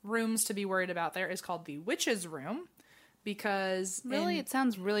bigger rooms to be worried about there is called the witch's room. Because... Really? It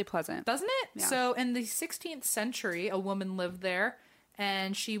sounds really pleasant. Doesn't it? Yeah. So in the 16th century, a woman lived there.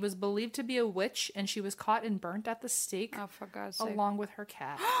 And she was believed to be a witch. And she was caught and burnt at the stake. Oh, for God's sake. Along with her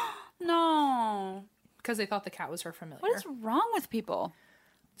cat. No. Because they thought the cat was her familiar. What is wrong with people?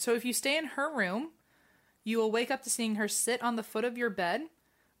 So if you stay in her room, you will wake up to seeing her sit on the foot of your bed.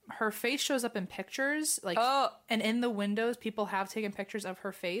 Her face shows up in pictures, and in the windows, people have taken pictures of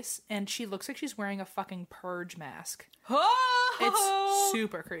her face, and she looks like she's wearing a fucking purge mask. Oh! It's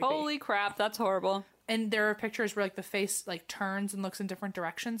super creepy. Holy crap, that's horrible. And there are pictures where like the face like turns and looks in different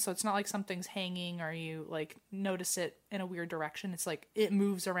directions. So it's not like something's hanging or you like notice it in a weird direction. It's like it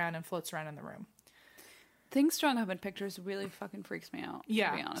moves around and floats around in the room. Things showing up in pictures really fucking freaks me out.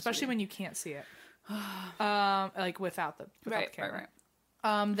 Yeah, to be honest especially with when you can't see it. Like without the right, camera.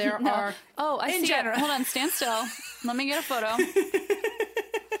 right. There are Oh, I in see general. it. Hold on, stand still. Let me get a photo.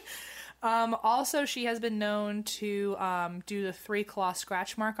 Also, she has been known to do the 3-claw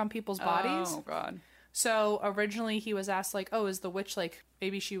scratch mark on people's bodies. Oh god. So originally he was asked like, oh, is the witch like,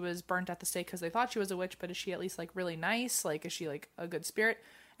 maybe she was burnt at the stake because they thought she was a witch, but is she at least like really nice? Like, is she like a good spirit?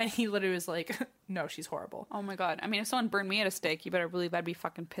 And he literally was like, no, she's horrible. Oh my god. I mean, if someone burned me at a stake, you better believe I'd be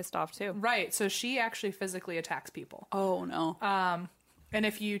fucking pissed off too. Right. So she actually physically attacks people. Oh no. And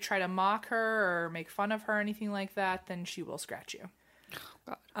if you try to mock her or make fun of her or anything like that, then she will scratch you.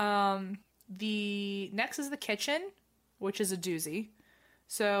 God. The next is the kitchen, which is a doozy.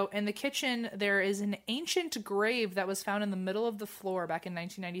 So in the kitchen, there is an ancient grave that was found in the middle of the floor back in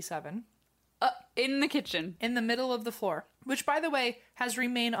 1997. In the kitchen. In the middle of the floor, which, by the way, has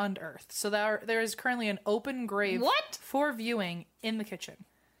remained unearthed. So there is currently an open grave What? for viewing in the kitchen.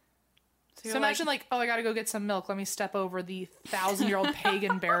 So you're imagine like, oh, I gotta go get some milk. Let me step over the 1,000-year-old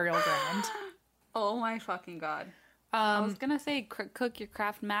pagan burial ground. Oh my fucking god. I was gonna say cook your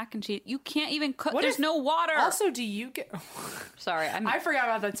Kraft mac and cheese. You can't even cook. What There's if- no water. Also, do you get... Sorry, I forgot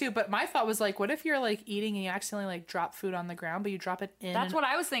about that too, but my thought was like, what if you're like eating and you accidentally like drop food on the ground, but you drop it in That's what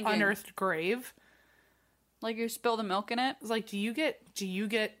I was thinking. unearthed grave? Like you spill the milk in it. It's like, do you get,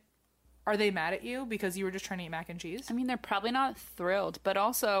 are they mad at you because you were just trying to eat mac and cheese? I mean, they're probably not thrilled, but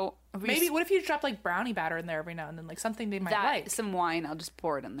also Maybe, what if you drop like brownie batter in there every now and then, like something they might that like? some wine. I'll just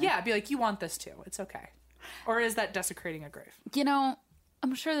pour it in there. Yeah, be like, you want this too. It's okay. Or is that desecrating a grave? You know,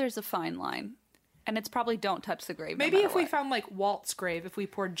 I'm sure there's a fine line, and it's probably don't touch the grave. Maybe no if we what. found like Walt's grave, if we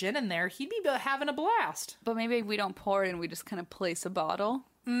poured gin in there, he'd be having a blast. But maybe we don't pour it and we just kind of place a bottle.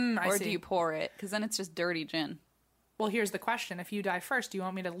 I Or see. do you pour it? Because then it's just dirty gin. Well, here's the question. If you die first, do you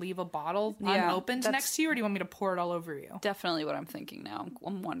want me to leave a bottle Yeah, unopened that's- next to you, or do you want me to pour it all over you? Definitely what I'm thinking now.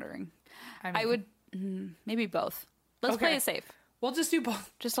 I'm wondering. I I would maybe both. Let's Okay. play it safe. We'll just do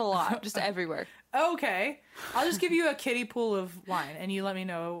both. Just a lot. Just everywhere. Okay. I'll just give you a kiddie pool of wine, and you let me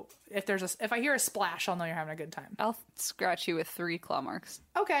know if if I hear a splash, I'll know you're having a good time. I'll scratch you with 3 claw marks.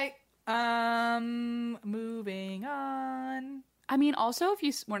 Okay. Moving on. I mean, also if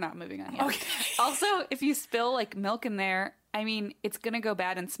you we're not moving on yet. Okay. Also, if you spill like milk in there, I mean, it's gonna go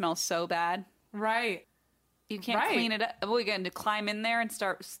bad and smell so bad. Right. You can't Right. clean it up. We're going to climb in there and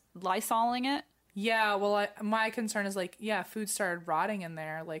start lysoling it. Yeah, well, my concern is like, yeah, food started rotting in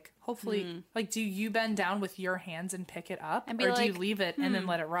there. Like, hopefully, like, do you bend down with your hands and pick it up, And be or do you like, leave it and then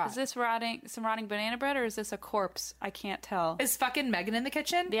let it rot? Is this some rotting banana bread or is this a corpse? I can't tell. Is fucking Megan in the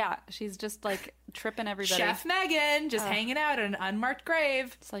kitchen? Yeah, she's just like tripping everybody. Chef Megan just hanging out at an unmarked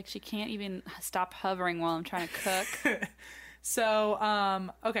grave. It's like she can't even stop hovering while I'm trying to cook. So,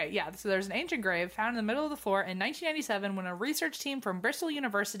 okay, yeah. So there's an ancient grave found in the middle of the floor in 1997 when a research team from Bristol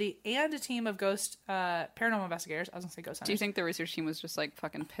University and a team of paranormal investigators, I was gonna say ghost hunters. Do you think the research team was just like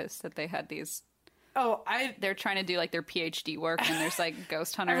fucking pissed that they had these? Oh, They're trying to do like their PhD work and there's like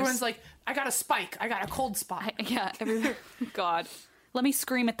ghost hunters. everyone's like, I got a spike. I got a cold spot. yeah, God. Let me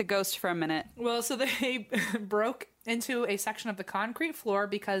scream at the ghost for a minute. Well, so they broke into a section of the concrete floor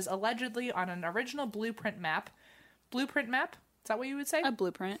because allegedly on an original blueprint map, is that what you would say? A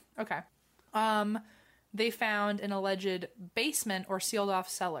blueprint. Okay. They found an alleged basement or sealed off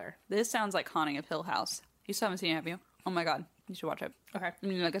cellar. This sounds like Haunting of Hill House. You still haven't seen it, have you? Oh my god, you should watch it. Okay. I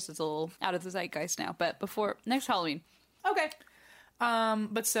mean, I guess it's a little out of the zeitgeist now, but before next Halloween. Okay.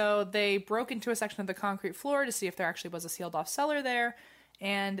 But so they broke into a section of the concrete floor to see if there actually was a sealed off cellar there,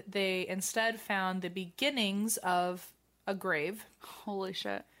 and they instead found the beginnings of a grave. Holy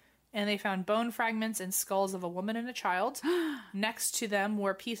shit. And they found bone fragments and skulls of a woman and a child. Next to them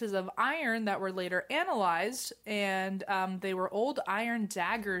were pieces of iron that were later analyzed, and they were old iron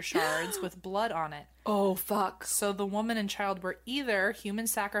dagger shards with blood on it. Oh fuck. So the woman and child were either human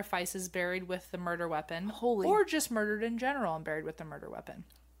sacrifices buried with the murder weapon, Holy. or just murdered in general and buried with the murder weapon.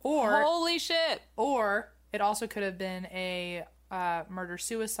 Or Holy shit. it also could have been a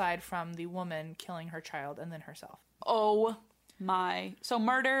murder-suicide from the woman killing her child and then herself. Oh my. So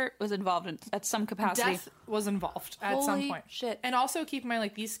murder was involved at some capacity. Death was involved at some Holy point. shit. And also keep in mind,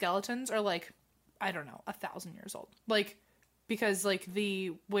 like, these skeletons are like, I don't know, 1,000 years old. Like, because like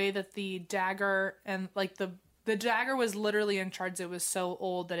the way that the dagger and like the dagger was literally in shards, it was so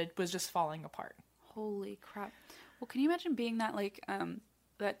old that it was just falling apart. Holy crap. Well, can you imagine being that like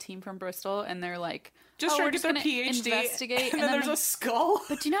that team from Bristol, and they're like, Just trying we're to get their gonna PhD. investigate, And then there's a skull.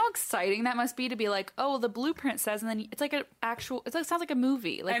 But do you know how exciting that must be to be like, oh, the blueprint says, and then it's like it sounds like a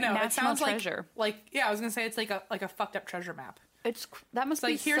movie, like I know. National It sounds Treasure. yeah, I was going to say it's like a fucked up treasure map. That must It's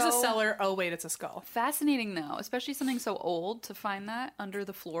be like, here's a so cellar. Oh, wait, it's a skull. fascinating, though, especially something so old to find that under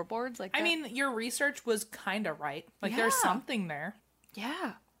the floorboards. Like, I mean, your research was kind of right. Like, there's Yeah. something there.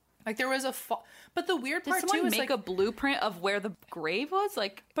 yeah. Like, there was but the weird Did part, someone too, is make like, a blueprint of where the grave was?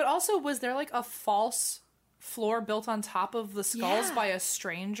 Like, but also, was there like a false floor built on top of the skulls Yeah. by a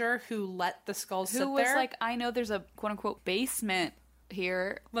stranger who let the skulls sit who was there? like, I know there's a quote unquote basement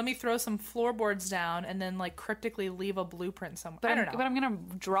here, Let me throw some floorboards down and then like cryptically leave a blueprint somewhere. but I don't know. But I'm gonna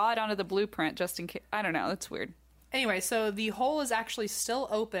draw it onto the blueprint just in case. I don't know. It's weird. Anyway, so the hole is actually still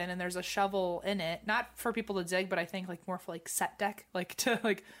open and there's a shovel in it. Not for people to dig, but I think like more for like set deck, like to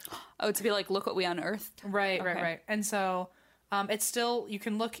like Oh, to be like, look what we unearthed. right. Okay. And so it's still, you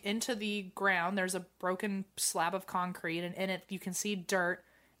can look into the ground. There's a broken slab of concrete and in it you can see dirt.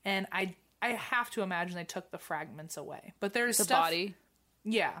 And I have to imagine they took the fragments away. But there's The stuff, body.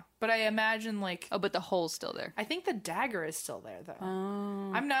 yeah, but I imagine like Oh, but the hole's still there. I think the dagger is still there though.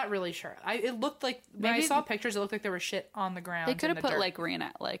 Oh. I'm not really sure. It looked like when I Maybe- saw pictures, it looked like there was shit on the ground. They could in have the put dirt. like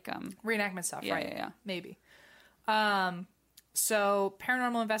Reenactment stuff, Yeah, right? yeah, yeah. Maybe. So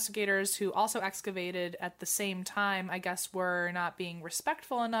paranormal investigators who also excavated at the same time, I guess, were not being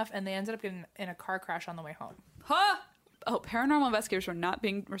respectful enough, and they ended up getting in a car crash on the way home. Huh? Oh, paranormal investigators were not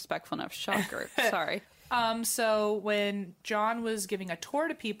being respectful enough. Shocker. Sorry. So when John was giving a tour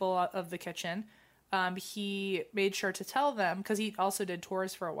to people of the kitchen, he made sure to tell them, because he also did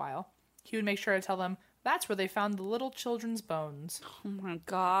tours for a while, he would make sure to tell them that's where they found the little children's bones. Oh my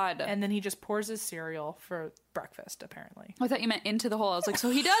god. And then he just pours his cereal for breakfast, apparently. I thought you meant into the hole. I was like,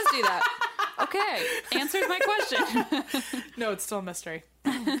 so he does do that. Okay. Answers my question. No, it's still a mystery.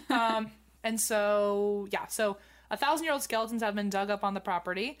 And so, yeah, so 1,000-year-old skeletons have been dug up on the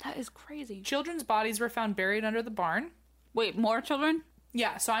property. That is crazy. Children's bodies were found buried under the barn. Wait, more children?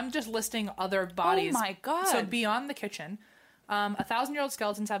 Yeah, so I'm just listing other bodies. Oh my god. So beyond the kitchen, 1,000-year-old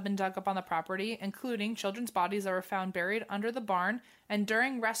skeletons have been dug up on the property, including children's bodies that were found buried under the barn. And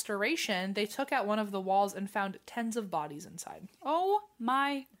during restoration, they took out one of the walls and found tens of bodies inside. Oh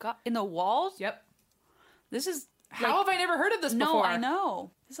my god. In the walls? Yep. This is How have I never heard of this no, before? I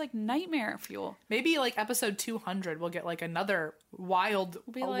know. It's like nightmare fuel. Maybe like episode 200, we'll get like another wild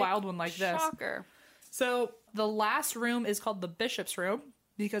one like this. Shocker. So the last room is called the bishop's room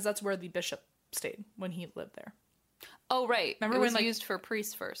because that's where the bishop stayed when he lived there. Oh right. Remember it when, was like, used for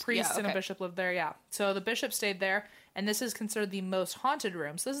priests first. Priest Yeah, and a okay. bishop lived there, yeah. So the bishop stayed there, and this is considered the most haunted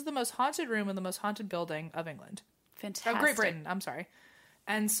room. So this is the most haunted room in the most haunted building of England. Fantastic. Of Great Britain, I'm sorry.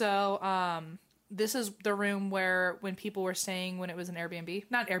 And so this is the room where when people were staying when it was an Airbnb.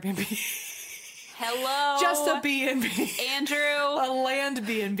 Not Airbnb. Hello. Just a B&B. Andrew. A land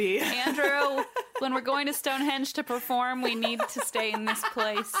B&B. Andrew, when we're going to Stonehenge to perform, we need to stay in this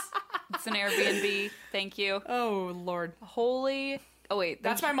place. It's an Airbnb. Thank you. Oh, Lord. Holy. Oh, wait.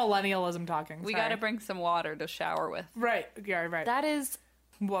 That's my millennialism talking. We Sorry. got to bring some water to shower with. Right. Yeah, right. That is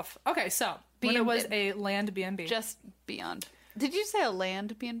Woof. Okay, so when it was a land B&B. just beyond. Did you say a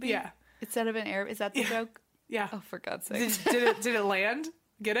land B&B? Yeah. Instead of an air. Is that the joke? Yeah. Oh, for God's sake. Did it land?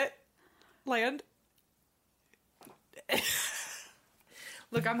 Get it? Land?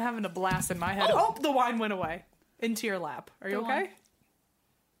 Look, I'm having a blast in my head. Oh, the wine went away. Into your lap. Are you The okay? wine.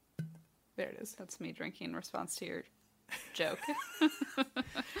 There it is. That's me drinking in response to your joke.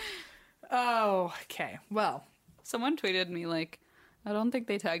 Oh, okay. Well, Someone tweeted me, like, I don't think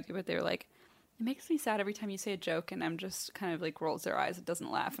they tagged you, but they were like, it makes me sad every time you say a joke and M just kind of like rolls their eyes and doesn't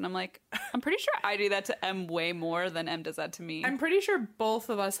laugh. And I'm like, I'm pretty sure I do that to M way more than M does that to me. I'm pretty sure both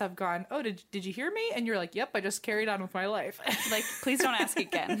of us have gone, oh, did you hear me? And you're like, yep, I just carried on with my life. Like, please don't ask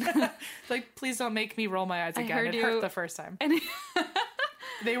again. Like, please don't make me roll my eyes again. heard It hurt you- the first time. And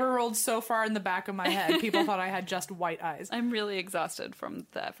They were rolled so far in the back of my head, people thought I had just white eyes. I'm really exhausted from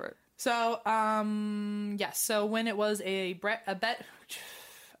the effort. So, yes. So when it was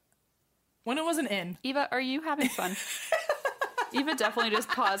when it was an inn, Eva, are you having fun? Eva definitely just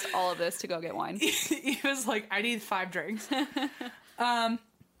paused all of this to go get wine. he was like, I need 5 drinks.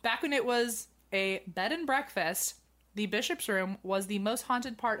 Back when it was a bed and breakfast, the bishop's room was the most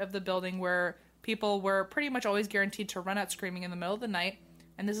haunted part of the building where people were pretty much always guaranteed to run out screaming in the middle of the night.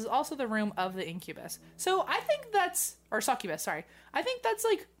 And this is also the room of the incubus. So I think or succubus, sorry. I think that's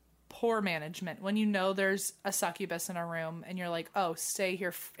like poor management when you know there's a succubus in a room and you're like, oh, stay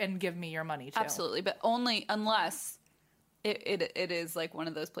here and give me your money too. Absolutely, but only unless it is like one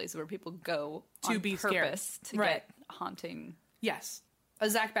of those places where people go To on be scared. purpose to Right. get haunting. Yes. A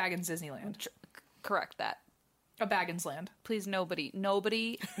Zach Baggins Disneyland. Correct that. A Baggins land. Please, nobody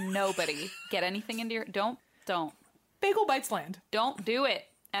get anything into your... Don't. Bagel Bites land. Don't do it.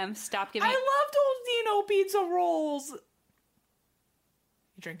 Stop giving I love Tostino pizza rolls. You're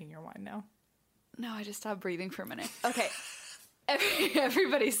drinking your wine now. No, I just stopped breathing for a minute. Okay.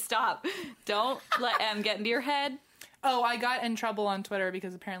 Everybody stop. Don't let M get into your head. Oh, I got in trouble on Twitter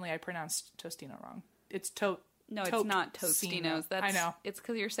because apparently I pronounced Tostino wrong. It's No, it's not Tostinos. That's, I know. It's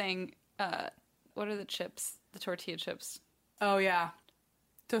because you're saying, what are the chips? The tortilla chips. Oh, yeah.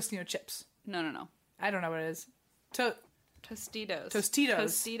 Tostino chips. No. I don't know what it is. Tostitos.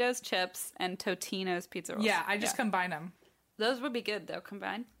 Tostitos chips and Totino's pizza rolls. Yeah, I just combine them. Those would be good, though,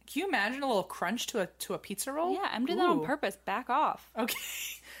 combined. Can you imagine a little crunch to a pizza roll? Yeah, I'm doing that on purpose. Back off. Okay.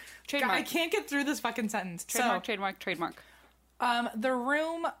 Trademark. I can't get through this fucking sentence. Trademark. The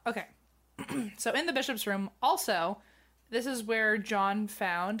room... Okay. So in the bishop's room, also, this is where John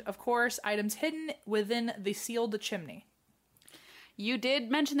found, of course, items hidden within the sealed chimney. You did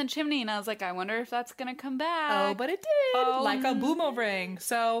mention the chimney, and I was like, I wonder if that's going to come back. Oh, but it did. Like a boomerang.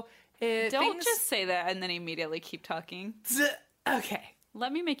 So Don't just say that and then immediately keep talking. Okay.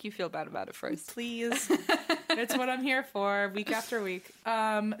 Let me make you feel bad about it first. Please. It's what I'm here for, week after week.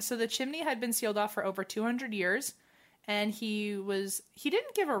 So the chimney had been sealed off for over 200 years, and he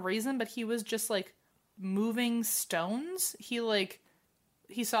didn't give a reason, but he was just, like, moving stones. He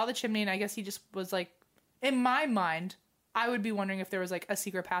saw the chimney, and I guess he just was, like, in my mind, I would be wondering if there was, like, a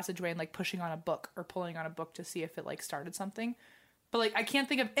secret passageway and, like, pushing on a book or pulling on a book to see if it, like, started something. But, like, I can't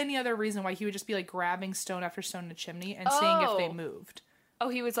think of any other reason why he would just be, like, grabbing stone after stone in a chimney and seeing if they moved. Oh,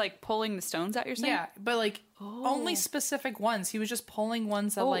 he was, like, pulling the stones out, you're saying? Yeah, but, like, only specific ones. He was just pulling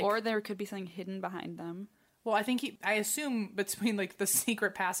ones that, like... or there could be something hidden behind them. Well, I assume between, like, the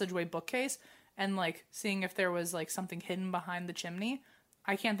secret passageway bookcase and, like, seeing if there was, like, something hidden behind the chimney,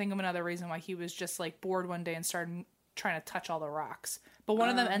 I can't think of another reason why he was just, like, bored one day and started trying to touch all the rocks. But one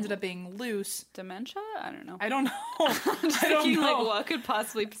of them ended up being loose. Dementia? I don't know. I don't know. I don't know. Like, what could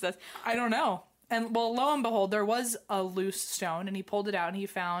possibly possess? I don't know. And, well, lo and behold, there was a loose stone, and he pulled it out, and he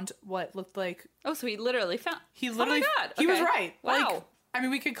found what looked like... Oh, so he literally found... Oh, my God. He was right. Wow. Like, I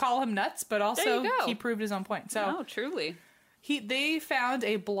mean, we could call him nuts, but also he proved his own point. So, oh, truly. They found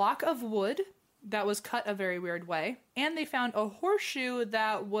a block of wood that was cut a very weird way, and they found a horseshoe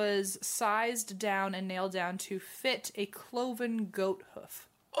that was sized down and nailed down to fit a cloven goat hoof.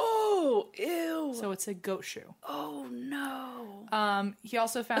 Oh, ew. So it's a goat shoe. Oh, no. He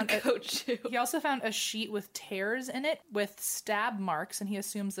also found a goat shoe. He also found a sheet with tears in it with stab marks, and he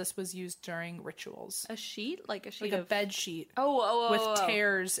assumes this was used during rituals. A sheet? Like a sheet like a bed sheet. Oh. With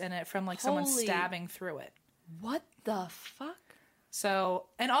tears in it from, like, someone stabbing through it. What the fuck? So,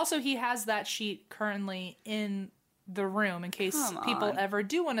 and also he has that sheet currently in the room in case people ever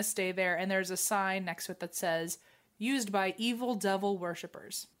do want to stay there, and there's a sign next to it that says, used by evil devil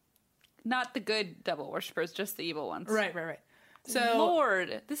worshippers. Not the good devil worshippers, just the evil ones. Right. So,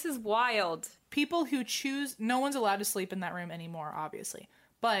 Lord, this is wild. People who choose... No one's allowed to sleep in that room anymore, obviously.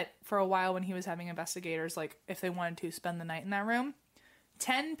 But for a while when he was having investigators, like, if they wanted to spend the night in that room,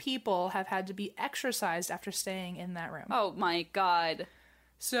 10 people have had to be exorcised after staying in that room. Oh, my God.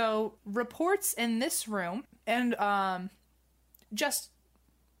 So, reports in this room, and just...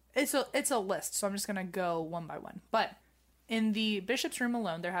 It's a list, so I'm just going to go one by one. But in the bishop's room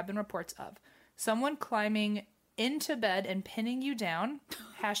alone, there have been reports of someone climbing into bed and pinning you down.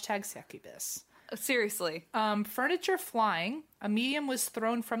 #succubus. Seriously. Furniture flying. A medium was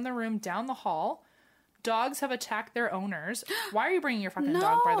thrown from the room down the hall. Dogs have attacked their owners. Why are you bringing your fucking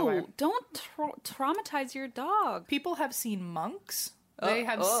dog, by the way? Don't traumatize your dog. People have seen monks. They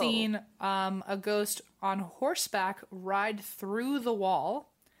have seen a ghost on horseback ride through the wall.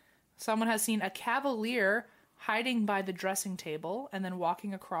 Someone has seen a cavalier hiding by the dressing table and then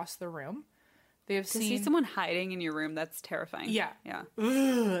walking across the room. They have seen... To see someone hiding in your room, that's terrifying. Yeah.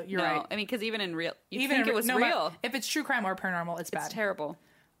 Ugh, you're right. I mean, because even in real... You'd think it was real. If it's true crime or paranormal, it's bad. It's terrible.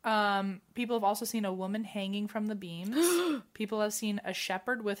 People have also seen a woman hanging from the beams. People have seen a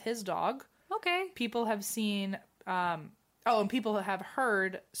shepherd with his dog. Okay. People have seen... and people have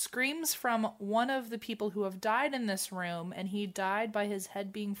heard screams from one of the people who have died in this room, and he died by his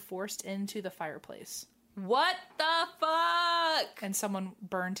head being forced into the fireplace. What the fuck? And someone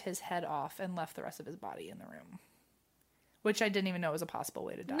burned his head off and left the rest of his body in the room. Which I didn't even know was a possible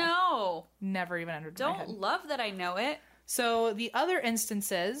way to die. No. Never even entered my head. Don't love that I know it. So the other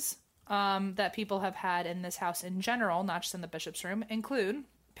instances that people have had in this house in general, not just in the bishop's room, include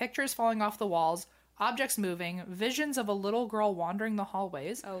pictures falling off the walls, objects moving, visions of a little girl wandering the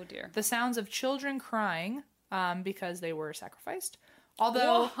hallways. Oh, dear. The sounds of children crying because they were sacrificed.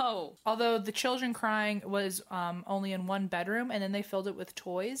 Although the children crying was only in one bedroom, and then they filled it with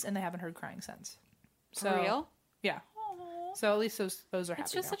toys, and they haven't heard crying since. So, For real? Yeah. Aww. So at least those are happy.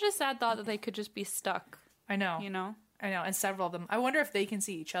 It's just now. such a sad thought that they could just be stuck. I know. You know? I know, and several of them. I wonder if they can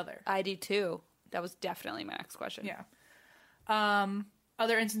see each other. I do too. That was definitely my next question. Yeah.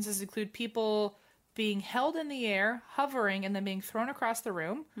 Other instances include people being held in the air, hovering, and then being thrown across the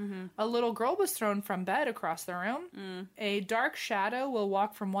room. Mm-hmm. A little girl was thrown from bed across the room. Mm. A dark shadow will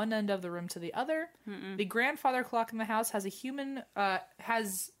walk from one end of the room to the other. Mm-mm. The grandfather clock in the house has a human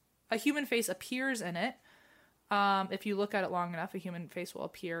face appears in it. If you look at it long enough, a human face will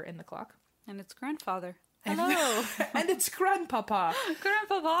appear in the clock. And it's grandfather. Hello. And it's grandpapa.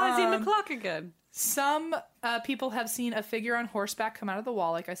 Grandpapa is in the clock again. Some people have seen a figure on horseback come out of the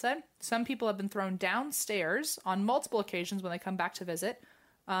wall, like I said. Some people have been thrown downstairs on multiple occasions when they come back to visit.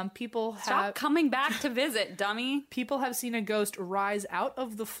 Stop coming back to visit, dummy. People have seen a ghost rise out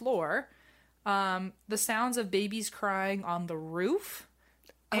of the floor. The sounds of babies crying on the roof.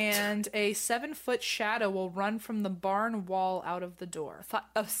 And a 7-foot shadow will run from the barn wall out of the door.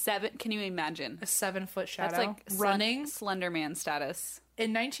 Of 7? Can you imagine? A 7-foot shadow. That's like running. Slender Man status.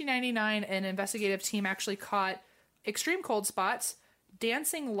 In 1999, an investigative team actually caught extreme cold spots,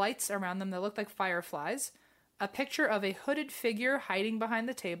 dancing lights around them that looked like fireflies, a picture of a hooded figure hiding behind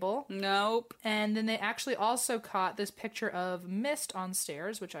the table. Nope. And then they actually also caught this picture of mist on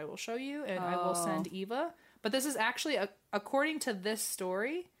stairs, which I will show you, and I will send Eva. But this is actually, according to this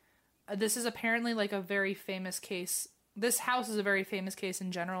story, this is apparently like a very famous case. This house is a very famous case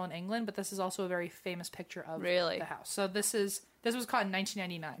in general in England, but this is also a very famous picture of the house. So this was caught in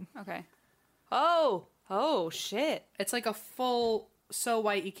 1999. Okay. Oh, shit. It's like a full, so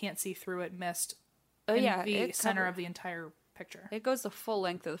white you can't see through it mist. Oh, in yeah. the center of the entire picture. It goes the full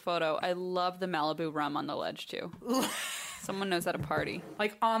length of the photo. I love the Malibu rum on the ledge, too. Someone knows how to party.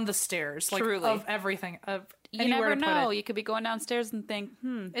 Like on the stairs. Like Truly. of everything. You never know. You could be going downstairs and think,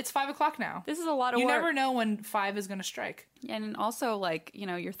 It's 5 o'clock now. This is a lot of work. You work. never know when 5 is going to strike. And also, like, you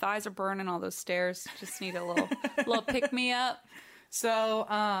know, your thighs are burning all those stairs. Just need a little pick-me-up. So,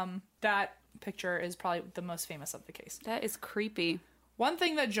 that picture is probably the most famous of the case. That is creepy. One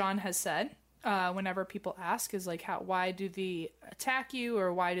thing that John has said, whenever people ask, is like, why do they attack you,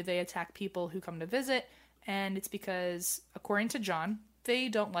 or why do they attack people who come to visit? And it's because, according to John, they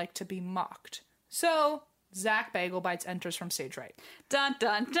don't like to be mocked. So, Zach Bagel Bites enters from stage right. Dun,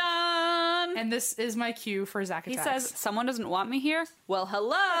 dun, dun! And this is my cue for Zach attacks. He says, someone doesn't want me here? Well,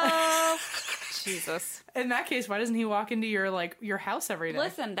 hello! Jesus. In that case, why doesn't he walk into your house every day?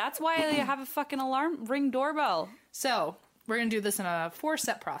 Listen, that's why they have a fucking alarm ring doorbell. So, we're going to do this in a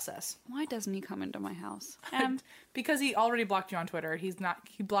 4-step process. Why doesn't he come into my house? Because he already blocked you on Twitter. He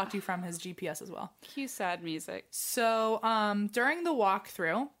blocked you from his GPS as well. Cue sad music. So, during the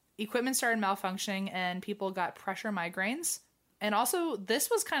walkthrough, equipment started malfunctioning and people got pressure migraines. And also, this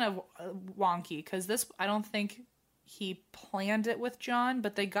was kind of wonky because I don't think he planned it with John,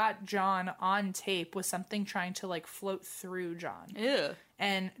 but they got John on tape with something trying to like float through John. Ew.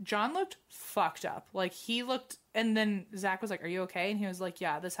 And John looked fucked up. Like he looked, and then Zach was like, "Are you okay?" And he was like,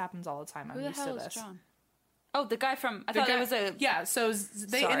 "Yeah, this happens all the time. I'm used to this." Is John? Oh, the guy from. I thought it was a. Yeah, so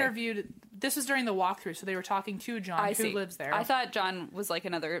they interviewed. This was during the walkthrough, so they were talking to John, who lives there. I thought John was like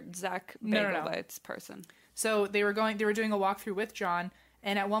another Zach Bagel Bites person. So they were doing a walkthrough with John,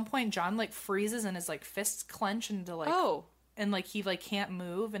 and at one point John like freezes and his like fists clench into like and like he like can't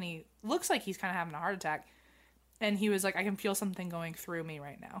move, and he looks like he's kind of having a heart attack. And he was like, "I can feel something going through me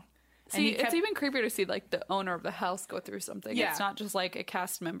right now." See, it's even creepier to see like the owner of the house go through something. Yeah. It's not just like a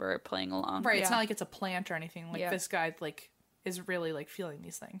cast member playing along. Right. Yeah. It's not like it's a plant or anything. Like this guy like is really like feeling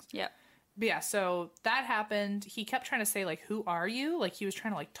these things. Yeah. But yeah, so that happened. He kept trying to say like, "Who are you?" Like he was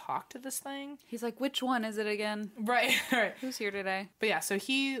trying to like talk to this thing. He's like, "Which one is it again?" Right. Right. Who's here today? But yeah, so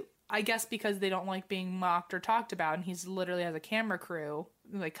I guess because they don't like being mocked or talked about, and he's literally has a camera crew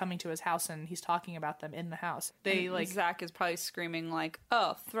like coming to his house and he's talking about them in the house. They like Zach is probably screaming like,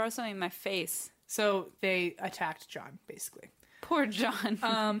 "Oh, throw something in my face." So they attacked John, basically. Poor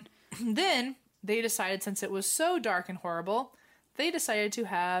John. Then they decided, since it was so dark and horrible, they decided to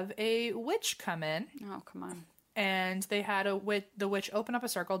have a witch come in. Oh, come on. And they had the witch open up a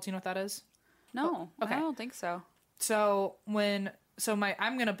circle. Do you know what that is? No. Oh, okay. I don't think so. So I'm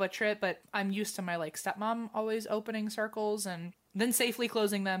going to butcher it, but I'm used to my like stepmom always opening circles and then safely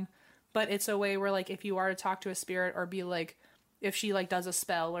closing them. But it's a way where like if you are to talk to a spirit or be like, if she like does a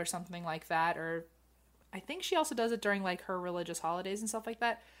spell or something like that, or I think she also does it during like her religious holidays and stuff like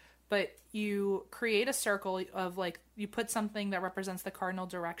that. But you create a circle of like, you put something that represents the cardinal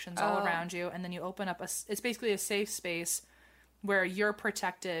directions all around you. And then you open up it's basically a safe space where you're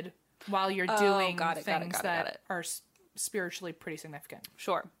protected while you're doing got it, things got that it. are spiritually pretty significant.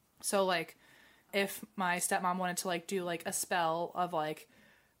 Sure. So, like, if my stepmom wanted to, like, do, like, a spell of, like,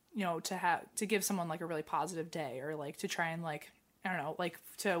 you know, to give someone, like, a really positive day, or, like, to try and, like, I don't know, like,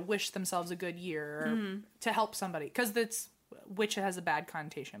 to wish themselves a good year, or to help somebody. Because witch has a bad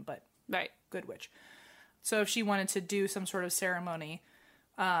connotation, but Right. good witch. So if she wanted to do some sort of ceremony,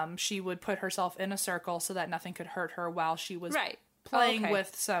 she would put herself in a circle so that nothing could hurt her while she was Right. playing okay.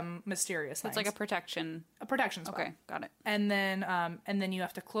 with some mysterious things. It's like a protection. a protection spell. Okay, got it. And then you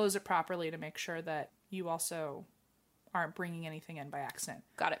have to close it properly to make sure that you also aren't bringing anything in by accident.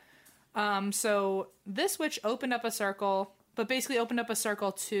 Got it. So this witch opened up a circle, but basically opened up a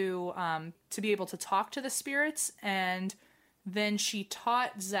circle to be able to talk to the spirits, and then she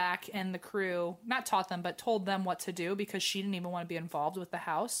taught Zach and the crew, not taught them, but told them what to do because she didn't even want to be involved with the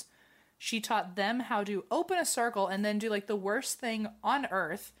house. She taught them how to open a circle and then do like the worst thing on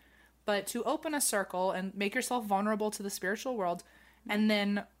earth, but to open a circle and make yourself vulnerable to the spiritual world and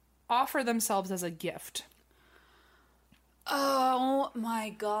then offer themselves as a gift. Oh my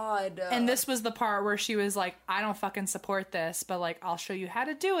god. And this was the part where she was like, I don't fucking support this, but like, I'll show you how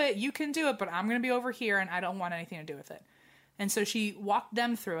to do it. You can do it, but I'm going to be over here and I don't want anything to do with it. And so she walked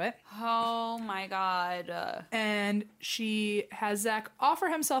them through it. Oh my god. And she has Zach offer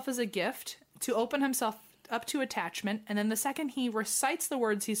himself as a gift to open himself up to attachment. And then the second he recites the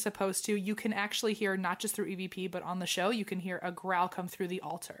words he's supposed to, you can actually hear, not just through EVP, but on the show, you can hear a growl come through the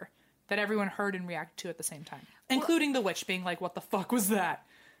altar that everyone heard and reacted to at the same time, including the witch being like, what the fuck was that?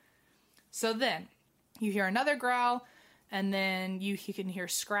 So then you hear another growl, and then you can hear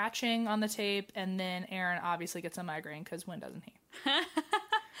scratching on the tape, and then Aaron obviously gets a migraine because when doesn't he?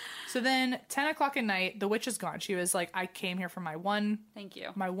 So then 10 o'clock at night, the witch is gone. She was like, I came here for my one Thank you.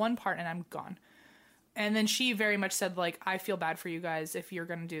 part and I'm gone. And then she very much said, like, I feel bad for you guys if you're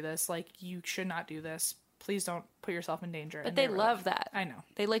going to do this. Like, you should not do this. Please don't put yourself in danger. But And they were love like, that. I know.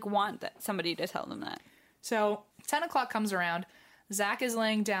 They like want that somebody to tell them that. So 10 o'clock comes around. Zach is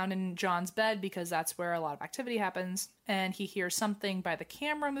laying down in John's bed because that's where a lot of activity happens. And he hears something by the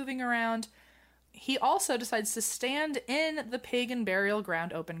camera moving around. He also decides to stand in the pagan burial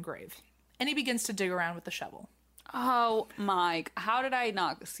ground open grave. And he begins to dig around with the shovel. Oh my, how did I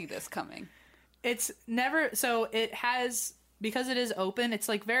not see this coming? It's never, so it has, because it is open, it's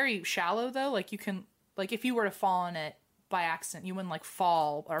like very shallow though. Like you can, like if you were to fall in it by accident, you wouldn't like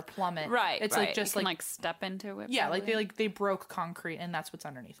fall or plummet. Right. It's right. like just you can, like step into it. yeah, probably. they broke concrete and that's what's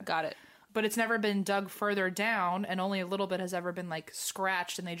underneath it. Got it. But it's never been dug further down, and only a little bit has ever been like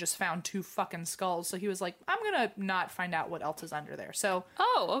scratched, and they just found 2 fucking skulls. So he was like, I'm gonna not find out what else is under there. So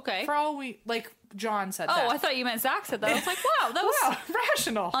Oh, okay. for all we, like John said Oh, that. I thought you meant Zach said that. I was like, wow, that was Wow,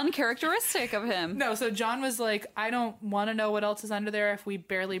 rational. uncharacteristic of him. No, so John was like, I don't want to know what else is under there if we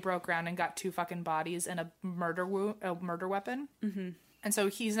barely broke ground and got 2 fucking bodies and a murder weapon. Mm-hmm. And so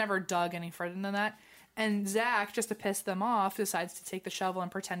he's never dug any further than that. And Zach, just to piss them off, decides to take the shovel and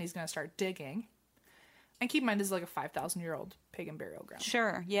pretend he's going to start digging. And keep in mind, this is like a 5,000-year-old pagan burial ground.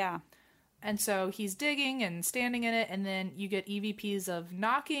 Sure, yeah. And so he's digging and standing in it, and then you get EVPs of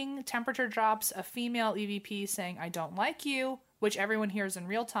knocking, temperature drops, a female EVP saying, I don't like you, which everyone hears in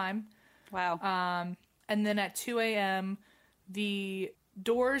real time. Wow. And then at 2 a.m., the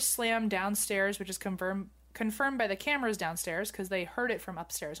doors slam downstairs, which is confirmed by the cameras downstairs because they heard it from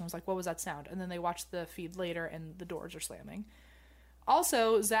upstairs and was like, what was that sound? And then they watched the feed later and the doors are slamming.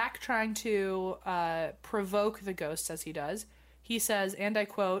 Also, Zach trying to provoke the ghosts as he does. He says, and I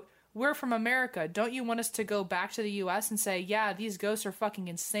quote, we're from America. Don't you want us to go back to the U.S. and say, yeah, these ghosts are fucking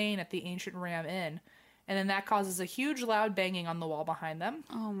insane at the Ancient Ram Inn? And then that causes a huge loud banging on the wall behind them.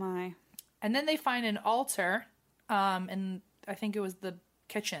 Oh my. And then they find an altar, and I think it was the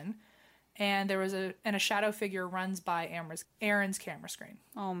kitchen, and there was a shadow figure runs by Aaron's camera screen.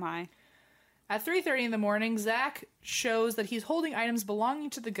 Oh my. At 3:30 in the morning, Zach shows that he's holding items belonging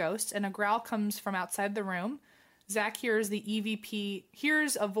to the ghost, and a growl comes from outside the room. Zach hears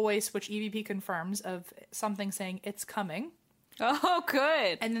hears a voice, which EVP confirms, of something saying, it's coming. Oh,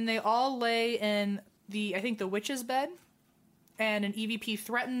 good. And then they all lay in the witch's bed, and an EVP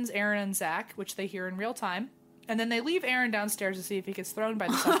threatens Aaron and Zach, which they hear in real time. And then they leave Aaron downstairs to see if he gets thrown by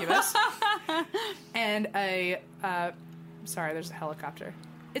the succubus. And sorry, there's a helicopter.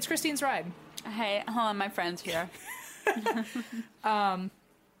 It's Christine's ride. Hey, hold on, my friend's here.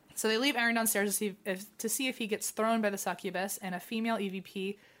 So they leave Aaron downstairs to see if he gets thrown by the succubus, and a female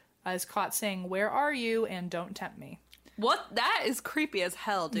EVP is caught saying, where are you? And don't tempt me. What? That is creepy as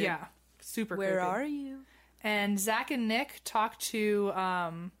hell, dude. Yeah, super Where creepy. are you? And Zach and Nick talk to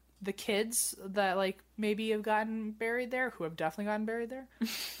the kids that like maybe have gotten buried there, who have definitely gotten buried there.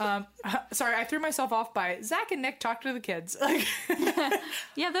 Sorry, I threw myself off by Zach and Nick talked to the kids. Like,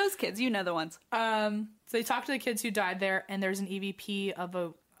 Yeah, those kids, you know the ones. so they talked to the kids who died there, and there's an EVP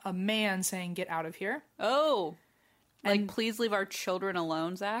of a man saying, "Get out of here." Oh, like please leave our children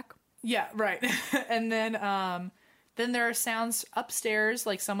alone, Zach. Yeah, right. And then there are sounds upstairs,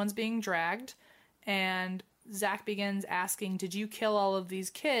 like someone's being dragged, and Zach begins asking, "Did you kill all of these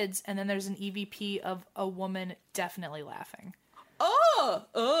kids?" And then there's an EVP of a woman definitely laughing. Oh,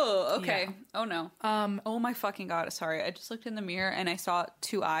 okay. Yeah. Oh no. Oh my fucking god. Sorry, I just looked in the mirror and I saw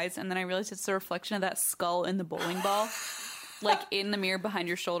two eyes, and then I realized it's the reflection of that skull in the bowling ball, like in the mirror behind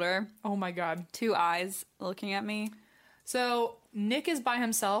your shoulder. Oh my god. Two eyes looking at me. So Nick is by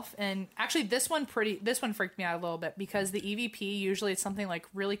himself, and actually this one freaked me out a little bit because the EVP usually it's something like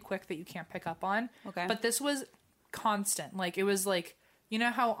really quick that you can't pick up on. Okay. But this was constant. Like it was like, you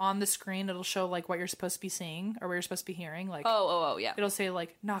know how on the screen it'll show like what you're supposed to be seeing or what you're supposed to be hearing? Like Oh, yeah. it'll say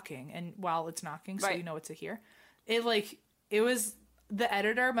like knocking, and while it's knocking, so Right. you know what to hear. It was the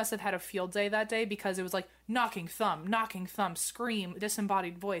editor must have had a field day that day because it was like knocking thumb, scream,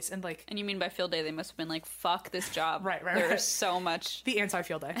 disembodied voice, and like And you mean by field day, they must have been like, fuck this job. Right. There's so much. the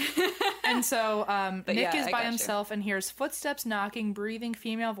anti-field day. And so Nick yeah, is I by got you. himself and hears footsteps, knocking, breathing,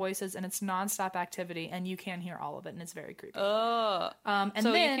 female voices, and it's nonstop activity, and you can hear all of it, and it's very creepy. Oh. And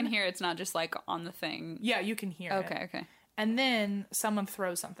So then, you can hear it's not just like on the thing. yeah, you can hear it. Okay. And then someone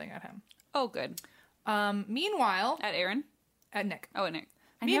throws something at him. Oh, good. Meanwhile, At Aaron? at Nick. Oh, and Nick.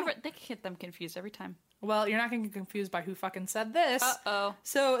 They get them confused every time. Well, you're not going to get confused by who fucking said this. Uh-oh.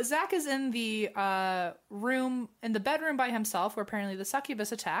 So Zach is in the bedroom by himself, where apparently the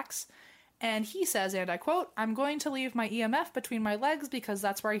succubus attacks. And he says, and I quote, "I'm going to leave my EMF between my legs because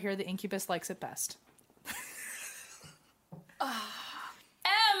that's where I hear the incubus likes it best."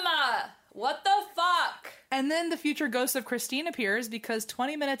 Emma! What the fuck? And then the future ghost of Christine appears because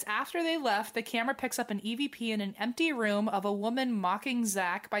 20 minutes after they left, the camera picks up an EVP in an empty room of a woman mocking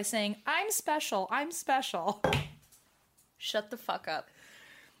Zach by saying, "I'm special, I'm special." Shut the fuck up.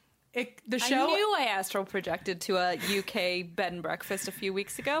 The show I knew I astral projected to a UK bed and breakfast a few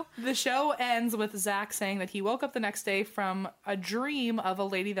weeks ago. The show ends with Zach saying that he woke up the next day from a dream of a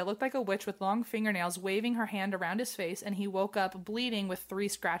lady that looked like a witch with long fingernails waving her hand around his face, and he woke up bleeding with 3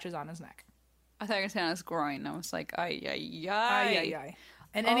 scratches on his neck. I thought you were saying on his groin. I was like, ay.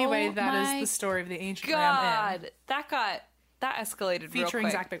 And anyway, Oh that my is the story of the ancient God, Ram that escalated Inn, featuring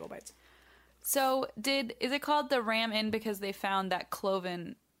real quick. Zach Bagel Bites. So is it called the Ram Inn because they found that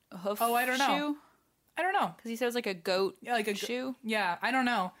cloven hoof Oh, I don't know. shoe? I don't know. Because he said it was like a goat shoe. Yeah, I don't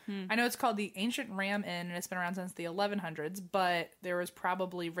know. I know it's called the Ancient Ram Inn, and it's been around since the 1100s, but there was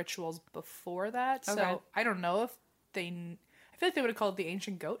probably rituals before that. Okay. So I don't know if I feel like they would have called it the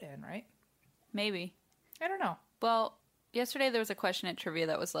Ancient Goat Inn, right? Maybe. I don't know. Well, yesterday there was a question at trivia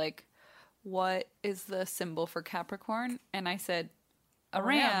that was like, what is the symbol for Capricorn? And I said, a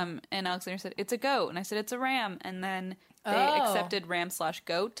ram. And Alexander said, it's a goat. And I said, it's a ram. And then they accepted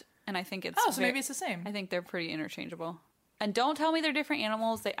ram/goat. And I think it's... maybe it's the same. I think they're pretty interchangeable. And don't tell me they're different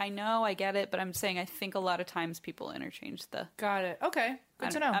animals. I know, I get it, but I'm saying I think a lot of times people interchange the... Got it. Okay.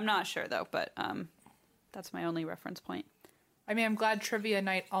 Good to know. I'm not sure, though, but that's my only reference point. I mean, I'm glad trivia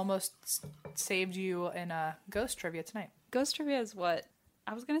night almost saved you in ghost trivia tonight. Ghost trivia is what...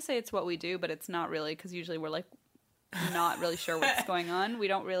 I was going to say it's what we do, but it's not really, because usually we're like not really sure what's going on. We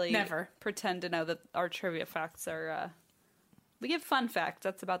don't really Never pretend to know that our trivia facts are... we give fun facts.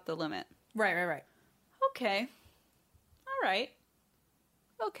 That's about the limit. Right. Okay. All right.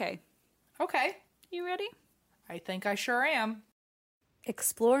 Okay. You ready? I think I sure am.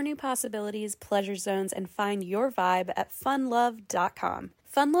 Explore new possibilities, pleasure zones, and find your vibe at funlove.com.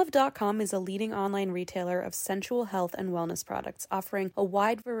 Funlove.com is a leading online retailer of sensual health and wellness products, offering a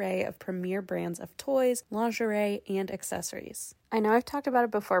wide array of premier brands of toys, lingerie, and accessories. I know I've talked about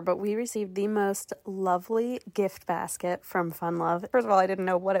it before, but we received the most lovely gift basket from Funlove. First of all, I didn't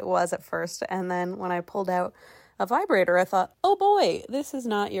know what it was at first, and then when I pulled out a vibrator, I thought, oh boy, this is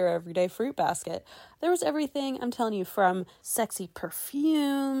not your everyday fruit basket. There was everything, I'm telling you, from sexy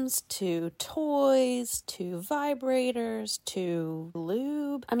perfumes to toys to vibrators to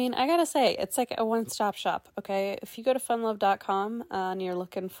lube. I mean, I gotta say, it's like a one-stop shop, okay? If you go to funlove.com and you're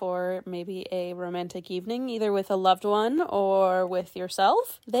looking for maybe a romantic evening, either with a loved one or with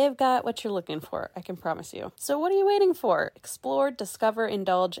yourself, they've got what you're looking for, I can promise you. So what are you waiting for? Explore, discover,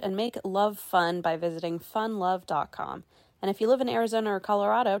 indulge, and make love fun by visiting funlove.com. And if you live in Arizona or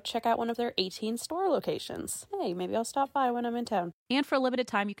Colorado, check out one of their 18 store locations. Hey, maybe I'll stop by when I'm in town. And for a limited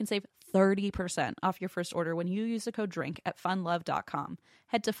time, you can save 30% off your first order when you use the code DRINK at funlove.com.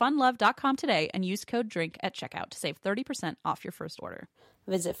 Head to funlove.com today and use code DRINK at checkout to save 30% off your first order.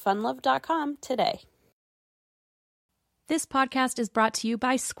 Visit funlove.com today. This podcast is brought to you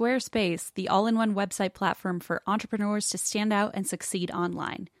by Squarespace, the all-in-one website platform for entrepreneurs to stand out and succeed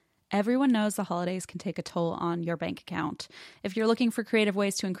online. Everyone knows the holidays can take a toll on your bank account. If you're looking for creative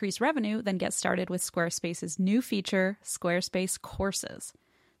ways to increase revenue, then get started with Squarespace's new feature, Squarespace Courses.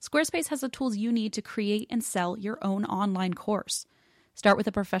 Squarespace has the tools you need to create and sell your own online course. Start with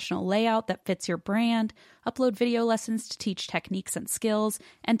a professional layout that fits your brand, upload video lessons to teach techniques and skills,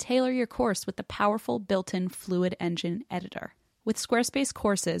 and tailor your course with the powerful built-in Fluid Engine editor. With Squarespace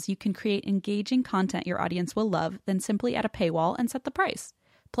Courses, you can create engaging content your audience will love, then simply add a paywall and set the price.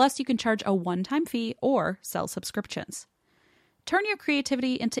 Plus, you can charge a one-time fee or sell subscriptions. Turn your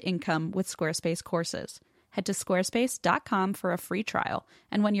creativity into income with Squarespace Courses. Head to squarespace.com for a free trial,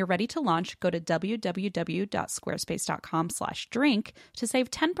 and when you're ready to launch, go to www.squarespace.com/drink to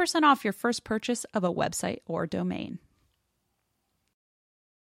save 10% off your first purchase of a website or domain.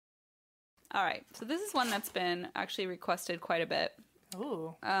 All right, so this is one that's been actually requested quite a bit.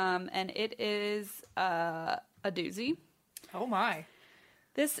 Ooh. And it is a doozy. Oh, my.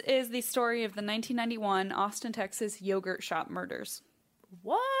 This is the story of the 1991 Austin, Texas yogurt shop murders.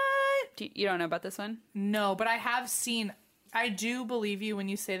 What? You don't know about this one? No, but I have seen... I do believe you when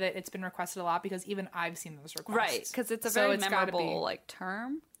you say that it's been requested a lot, because even I've seen those requests. Right, because it's a very memorable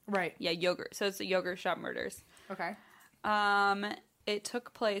term. Right. Yeah, yogurt. So it's the yogurt shop murders. Okay. It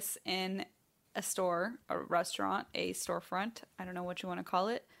took place in a store, a restaurant, a storefront. I don't know what you want to call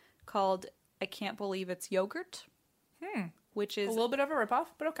it. Called I Can't Believe It's Yogurt. Which is a little bit of a ripoff,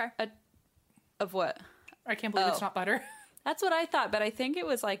 but okay. Of what? I can't believe it's not butter. That's what I thought, but I think it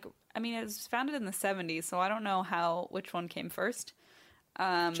was it was founded in the 70s, so I don't know which one came first.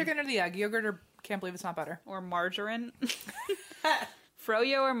 Chicken or the egg, yogurt or can't believe it's not butter. Or margarine.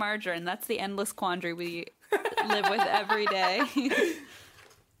 Froyo or margarine, that's the endless quandary we live with every day.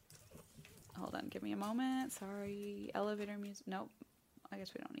 Hold on, give me a moment. Sorry, elevator music. Nope, I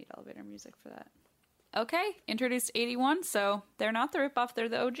guess we don't need elevator music for that. Okay, introduced 81, so they're not the ripoff, they're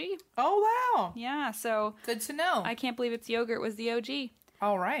the OG. Oh, wow. Yeah, so... Good to know. I Can't Believe It's Yogurt was the OG.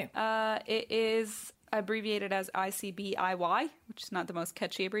 All right. It is abbreviated as ICBIY, which is not the most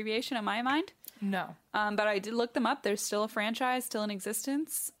catchy abbreviation in my mind. No. But I did look them up. There's still a franchise, still in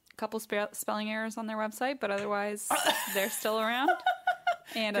existence. A couple spelling errors on their website, but otherwise they're still around.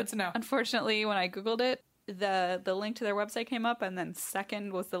 And good to know. Unfortunately, when I Googled it, the link to their website came up, and then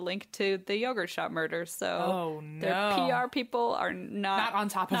second was the link to the yogurt shop murders. So their PR people are not on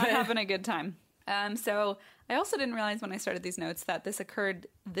top of not it, having a good time. So I also didn't realize when I started these notes that this occurred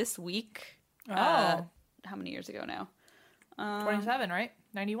this week. How many years ago now? 27, right?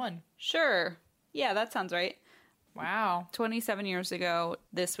 91. Sure. Yeah, that sounds right. Wow. 27 years ago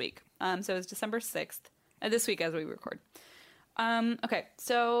this week. So it was December 6th. This week as we record. Okay,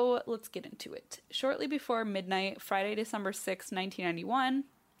 so let's get into it. Shortly before midnight, Friday, December 6, 1991,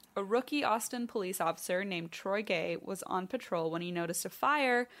 a rookie Austin police officer named Troy Gay was on patrol when he noticed a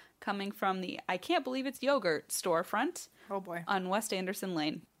fire coming from the I Can't Believe It's Yogurt storefront. Oh, boy. On West Anderson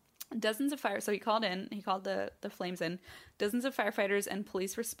Lane. Dozens of so he called the flames in. Dozens of firefighters and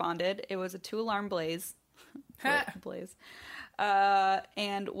police responded. It was a 2-alarm blaze. Blaze.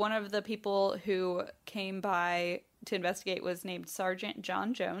 And one of the people who came by to investigate was named Sergeant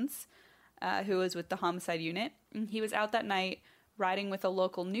John Jones, who was with the homicide unit. He was out that night riding with a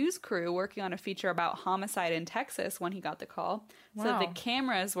local news crew working on a feature about homicide in Texas when he got the call. Wow. So the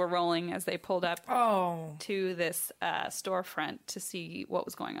cameras were rolling as they pulled up to this storefront to see what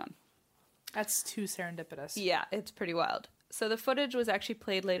was going on. That's too serendipitous. Yeah, it's pretty wild. So the footage was actually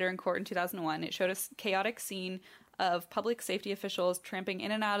played later in court in 2001. It showed a chaotic scene of public safety officials tramping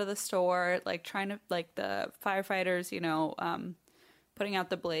in and out of the store, trying to, the firefighters, putting out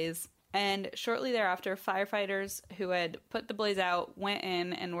the blaze. And shortly thereafter, firefighters who had put the blaze out went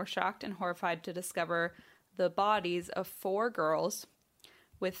in and were shocked and horrified to discover the bodies of 4 girls,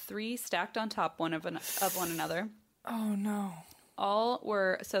 with 3 stacked on top of one another. Oh, no.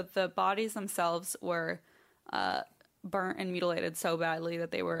 So the bodies themselves were burnt and mutilated so badly that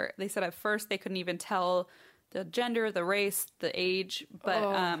they said at first they couldn't even tell the gender, the race, the age,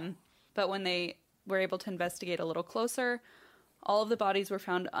 but when they were able to investigate a little closer, all of the bodies were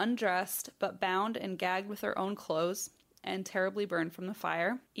found undressed but bound and gagged with their own clothes and terribly burned from the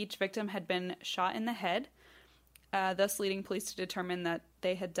fire. Each victim had been shot in the head, thus leading police to determine that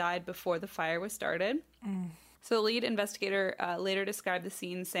they had died before the fire was started. So the lead investigator later described the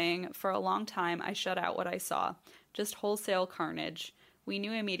scene saying, "For a long time, I shut out what I saw. Just wholesale carnage. we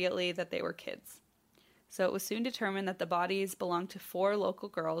knew immediately that they were kids. So it was soon determined that the bodies belonged to 4 local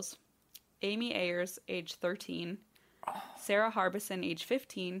girls: Amy Ayers, age 13, Sarah Harbison, age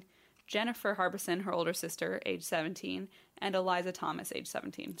 15, Jennifer Harbison, her older sister, age 17, and Eliza Thomas, age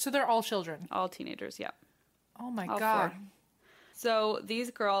 17. So they're all children. All teenagers, yeah. Oh my All God. 4. So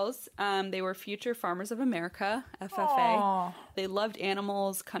these girls, they were future farmers of America, FFA. Aw. They loved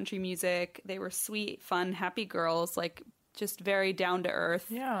animals, country music. They were sweet, fun, happy girls, like just very down to earth.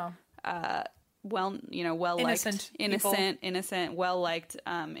 Yeah. Well liked, innocent, well liked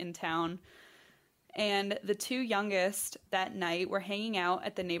in town. And the 2 youngest that night were hanging out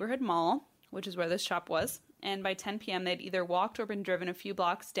at the neighborhood mall, which is where this shop was. And by 10 p.m., they'd either walked or been driven a few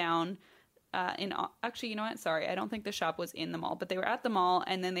blocks down. Actually, you know what? Sorry, I don't think the shop was in the mall, but they were at the mall,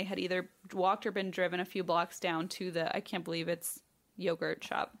 and then they had either walked or been driven a few blocks down to the, I can't believe it's, yogurt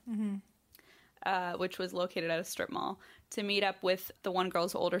shop, which was located at a strip mall, to meet up with the one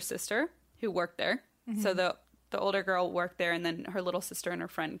girl's older sister who worked there. So the older girl worked there, and then her little sister and her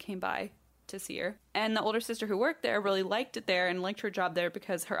friend came by to see her. And the older sister who worked there really liked it there and liked her job there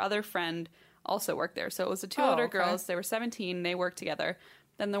because her other friend also worked there. So it was the 2 older girls. They were 17. They worked together.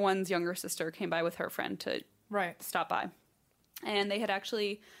 Then the one's younger sister came by with her friend to stop by. And they had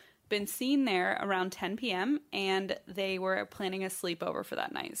actually been seen there around 10 p.m. and they were planning a sleepover for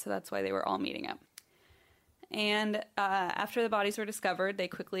that night. So that's why they were all meeting up. And after the bodies were discovered, they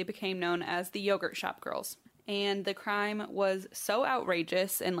quickly became known as the Yogurt Shop Girls. And the crime was so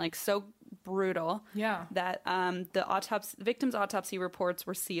outrageous and like so brutal that the victims' autopsy reports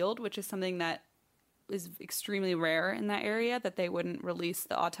were sealed, which is something that is extremely rare in that area, that they wouldn't release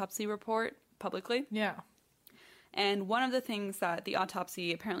the autopsy report publicly. Yeah. And one of the things that the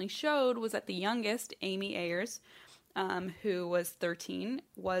autopsy apparently showed was that the youngest, Amy Ayers, who was 13,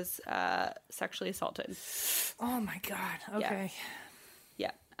 was sexually assaulted. Oh my God. Okay.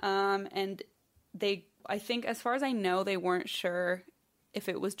 Yeah. And they, I think, as far as I know, they weren't sure if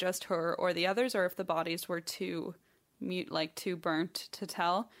it was just her or the others, or if the bodies were too burnt to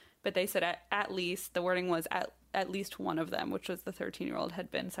tell. But they said at least, the wording was at least one of them, which was the 13-year-old, had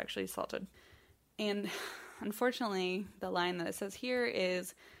been sexually assaulted. And unfortunately, the line that it says here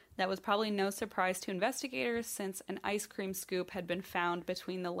is, that was probably no surprise to investigators since an ice cream scoop had been found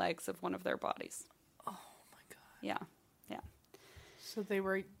between the legs of one of their bodies. Oh my God. Yeah. So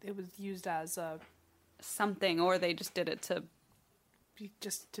it was used as a... something, or they just did it to...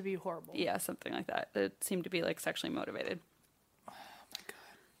 just to be horrible. Yeah, something like that. It seemed to be like sexually motivated. Oh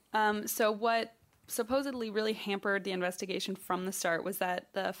my God. So what supposedly really hampered the investigation from the start was that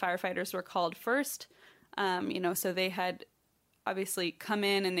the firefighters were called first. So they had obviously come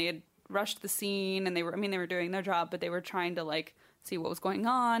in and they had rushed the scene, and they were doing their job, but they were trying to like see what was going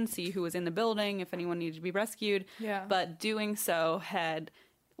on, see who was in the building, if anyone needed to be rescued. Yeah. But doing so had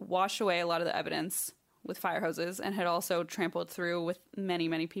washed away a lot of the evidence with fire hoses and had also trampled through with many,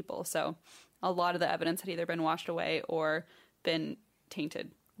 many people. So a lot of the evidence had either been washed away or been tainted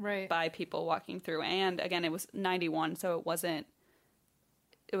by people walking through. And again, it was 91, so it was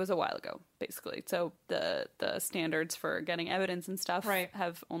a while ago, basically. So the standards for getting evidence and stuff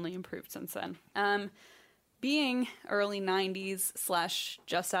have only improved since then. Being early 90s /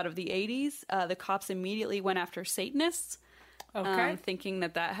 just out of the 80s, the cops immediately went after Satanists, thinking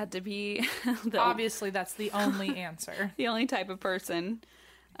that had to be... Obviously, that's the only answer. The only type of person.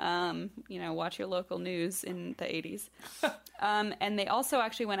 Watch your local news in the 80s. And they also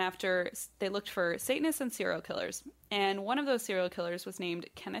actually they looked for Satanists and serial killers. And one of those serial killers was named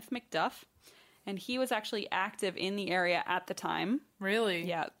Kenneth McDuff. And he was actually active in the area at the time. Really?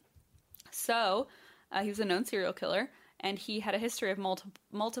 Yeah. So, he was a known serial killer. And he had a history of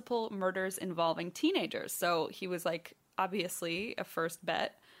multiple murders involving teenagers. So he was like, obviously, a first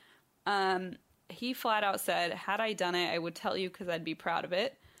bet. He flat out said, had I done it, I would tell you because I'd be proud of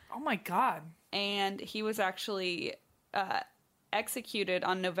it. Oh my God. And he was actually executed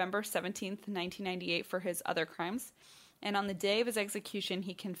on November 17th, 1998 for his other crimes. And on the day of his execution,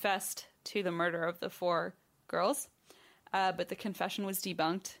 he confessed to the murder of the 4 girls. But the confession was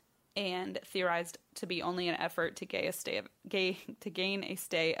debunked and theorized to be only an effort to gain a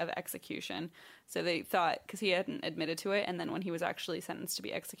stay of execution. So they thought, because he hadn't admitted to it, and then when he was actually sentenced to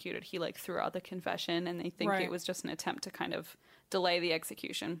be executed, he threw out the confession, and they think it was just an attempt to kind of delay the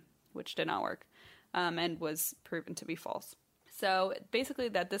execution, which did not work, and was proven to be false. So basically,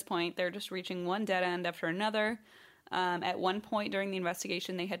 at this point, they're just reaching one dead end after another. At one point during the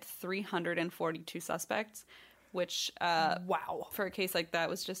investigation, they had 342 suspects, which wow, for a case like that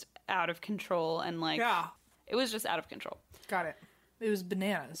was just out of control, and it was just out of control. Got it. It was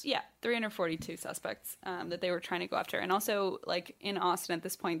bananas. Yeah, 342 suspects that they were trying to go after. And also, like, in Austin at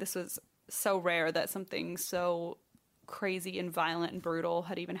this point, this was so rare that something so crazy and violent and brutal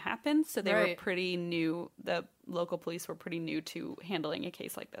had even happened. So they were pretty new. The local police were pretty new to handling a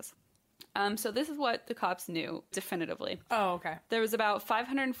case like this. So this is what the cops knew definitively. Oh, okay. There was about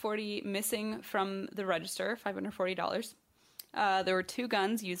 540 missing from the register, $540. There were 2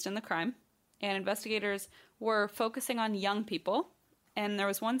 guns used in the crime, and investigators were focusing on young people. And there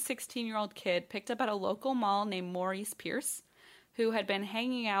was one 16-year-old kid picked up at a local mall named Maurice Pierce, who had been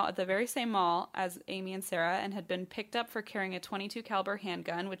hanging out at the very same mall as Amy and Sarah and had been picked up for carrying a .22 caliber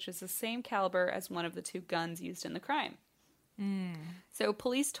handgun, which is the same caliber as one of the 2 guns used in the crime. So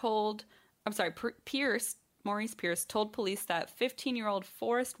police told, Maurice Pierce told police that 15-year-old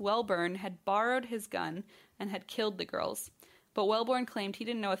Forrest Wellborn had borrowed his gun and had killed the girls. But Wellborn claimed he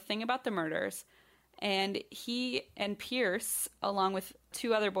didn't know a thing about the murders. And he and Pierce, along with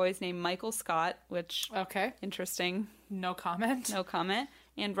 2 other boys named Michael Scott, which... Okay. Interesting. No comment. No comment.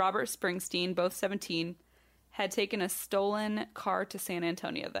 And Robert Springsteen, both 17, had taken a stolen car to San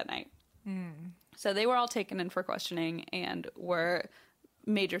Antonio that night. So they were all taken in for questioning and were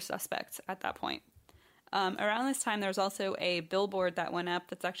major suspects at that point. Around this time, there was also a billboard that went up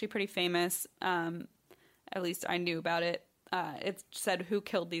that's actually pretty famous. At least I knew about it. It said, "Who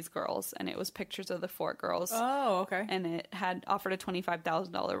killed these girls?" And it was pictures of the 4 girls. Oh, okay. And it had offered a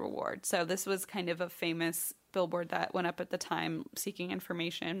 $25,000 reward. So this was kind of a famous billboard that went up at the time seeking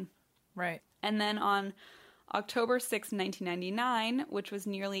information. Right. And then on October 6, 1999, which was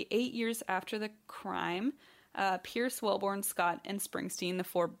nearly 8 years after the crime, Pierce, Wellborn, Scott, and Springsteen, the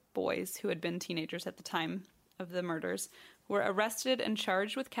 4 boys who had been teenagers at the time of the murders, were arrested and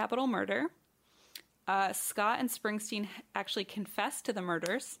charged with capital murder. Scott and Springsteen actually confessed to the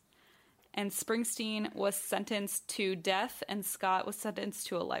murders, and Springsteen was sentenced to death, and Scott was sentenced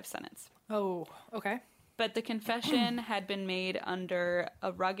to a life sentence. Oh, okay. But the confession had been made under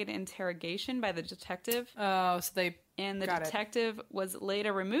a rugged interrogation by the detective. Oh, so they And the got detective was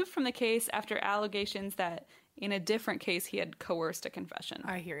later removed from the case after allegations that in a different case he had coerced a confession.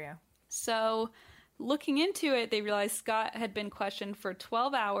 I hear you. So, looking into it, they realized Scott had been questioned for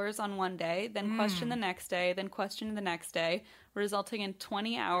 12 hours on one day, then questioned the next day, then questioned the next day, resulting in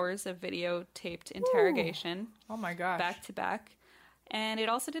 20 hours of videotaped interrogation. Oh my gosh. Back to back. And it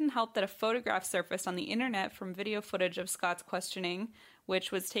also didn't help that a photograph surfaced on the internet from video footage of Scott's questioning,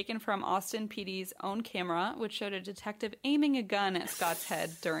 which was taken from Austin PD's own camera, which showed a detective aiming a gun at Scott's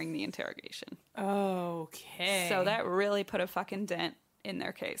head during the interrogation. Okay. So that really put a fucking dent in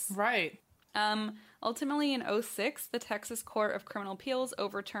their case. Right. Ultimately, in 2006, the Texas Court of Criminal Appeals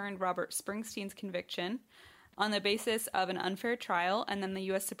overturned Robert Springsteen's conviction on the basis of an unfair trial, and then the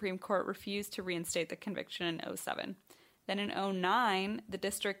U.S. Supreme Court refused to reinstate the conviction in 2007. Then in 2009, the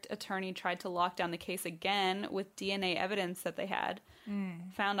district attorney tried to lock down the case again with DNA evidence that they had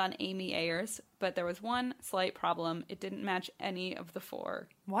found on Amy Ayers, but there was one slight problem. It didn't match any of the 4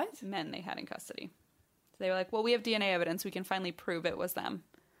 men they had in custody. So they were like, well, we have DNA evidence. We can finally prove it was them.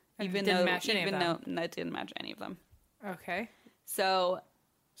 And Even didn't though match any of them. that didn't match any of them. Okay. So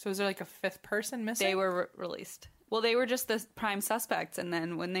is there like a 5th person missing? they were released. Well, they were just the prime suspects, and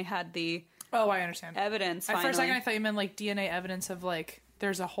then when they had the Oh, I understand. evidence, At finally, first second, I thought you meant like DNA evidence of like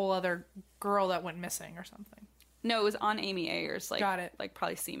there's a whole other girl that went missing or something. no, it was on Amy Ayers. Like, Got it. Like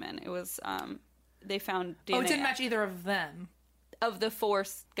probably semen. It was. They found DNA Oh, it didn't match either of them. of the 4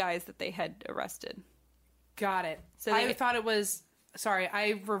 guys that they had arrested. Got it. So I they- thought it was. Sorry,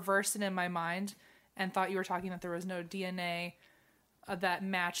 I reversed it in my mind and thought you were talking that there was no DNA that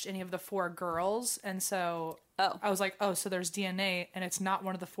matched any of the 4 girls, and so I was like, oh, so there's DNA, and it's not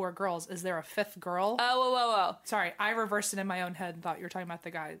one of the 4 girls. Is there a 5th girl? Oh. Sorry, I reversed it in my own head and thought you were talking about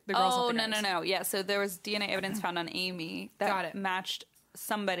the girls. Oh, not the guys. no. Yeah, so there was DNA evidence found on Amy that Got it. matched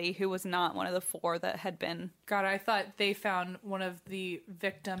somebody who was not one of the 4 that had been. God, I thought they found one of the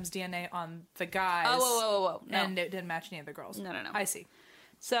victims' DNA on the guys. Oh, no. And it didn't match any of the girls. No. I see.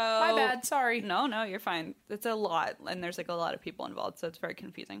 So My bad, sorry. No, you're fine. It's a lot, and there's like a lot of people involved, so it's very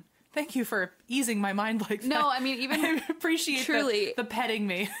confusing. Thank you for easing my mind like that. No, I mean, even I appreciate truly the petting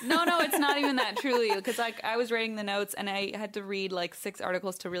me. No, it's not even that, truly, because like I was writing the notes and I had to read like 6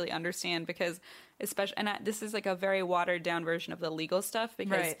 articles to really understand, because this is like a very watered down version of the legal stuff,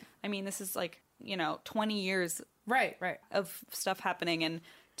 because Right. I mean, this is like 20 years Right. of stuff happening, and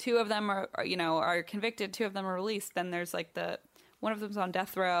 2 of them are convicted, 2 of them are released. Then there's like one of them's on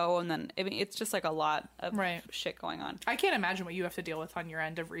death row, and then I mean, it's just like a lot of shit going on. I can't imagine what you have to deal with on your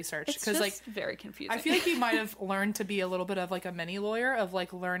end of research, It's because just very confusing. I feel like you might have learned to be a little bit of like a mini lawyer, of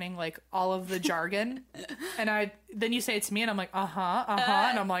like learning like all of the jargon, and then you say it to me, and I'm like, and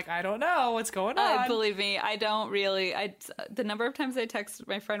I'm like, I don't know what's going on. Believe me, I don't really. The number of times I texted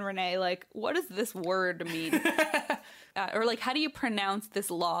my friend Renee, like, what does this word mean? Or like, how do you pronounce this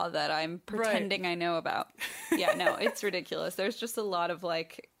law that I'm pretending I know about? Yeah, no, it's ridiculous. There's just a lot of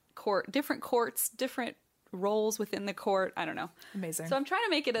like different courts, different roles within the court. I don't know. Amazing. So I'm trying to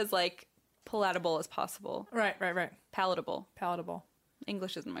make it as like palatable as possible. Right. Palatable.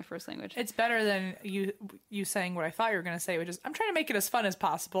 English isn't my first language. It's better than you saying what I thought you were going to say, which is, I'm trying to make it as fun as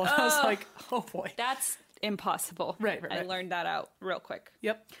possible. And I was like, oh boy. That's impossible. Right. I learned that out real quick.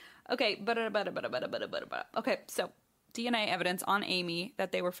 Yep. Okay. Okay, so DNA evidence on Amy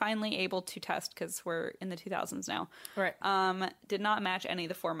that they were finally able to test, because we're in the 2000s now. Right. Did not match any of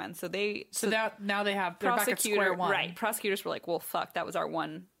the 4 men. So now they're back at square one. Right. Prosecutors were like, well, fuck, that was our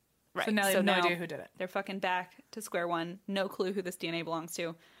one. Right. So now they have no idea who did it. They're fucking back to square one. No clue who this DNA belongs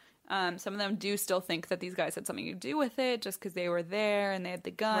to. Some of them do still think that these guys had something to do with it, just because they were there and they had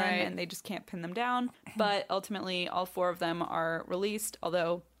the gun, and they just can't pin them down. But ultimately, all 4 of them are released,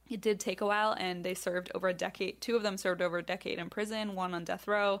 although it did take a while, and they served over a decade. 2 of them served over a decade in prison, 1 on death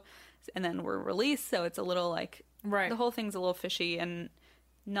row, and then were released. So it's a little like, the whole thing's a little fishy and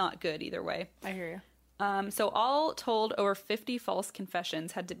not good either way. I hear you. So all told, over 50 false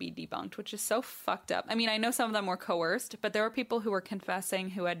confessions had to be debunked, which is so fucked up. I mean, I know some of them were coerced, but there were people who were confessing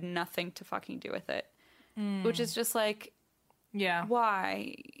who had nothing to fucking do with it, which is just like,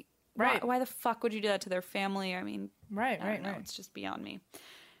 why? Right. Why the fuck would you do that to their family? I mean, right. It's just beyond me.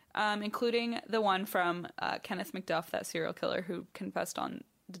 Including the one from Kenneth McDuff, that serial killer who confessed on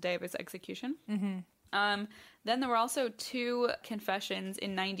the day of his execution. Mm-hmm. Then there were also 2 confessions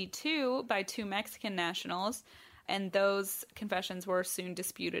in 92 by 2 Mexican nationals, and those confessions were soon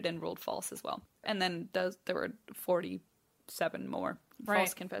disputed and ruled false as well. And then there were 47 more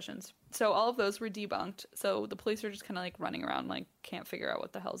false confessions. So all of those were debunked. So the police are just kind of like running around, like can't figure out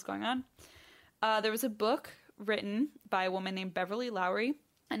what the hell's going on. There was a book written by a woman named Beverly Lowry,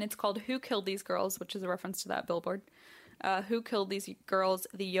 and it's called Who Killed These Girls, which is a reference to that billboard. Who Killed These Girls?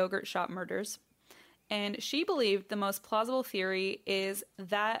 The Yogurt Shop Murders. And she believed the most plausible theory is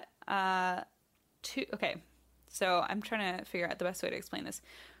that okay, so I'm trying to figure out the best way to explain this.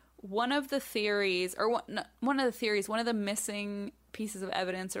 One of the theories, or one of the missing pieces of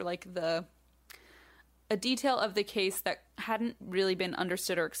evidence, or like a detail of the case that hadn't really been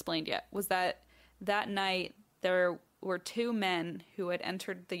understood or explained yet, was that night there were 2 men who had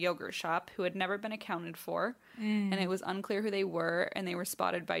entered the yogurt shop who had never been accounted for, and it was unclear who they were, and they were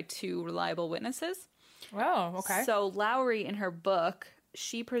spotted by 2 reliable witnesses. Oh, okay. So Lowry, in her book,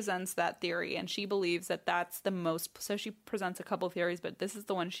 she presents that theory, and she believes that that's the most... So she presents a couple of theories, but this is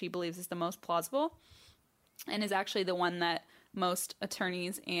the one she believes is the most plausible, and is actually the one that most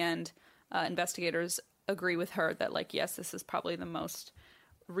attorneys and investigators agree with her that, like, yes, this is probably the most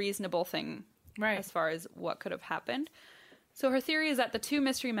reasonable thing as far as what could have happened. So her theory is that the 2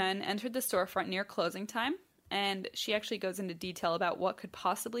 mystery men entered the storefront near closing time, and she actually goes into detail about what could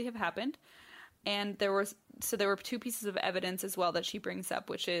possibly have happened. And there were 2 pieces of evidence as well that she brings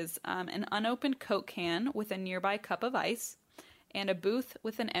up, which is an unopened Coke can with a nearby cup of ice, and a booth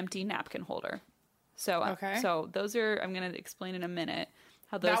with an empty napkin holder. So so those are, I'm going to explain in a minute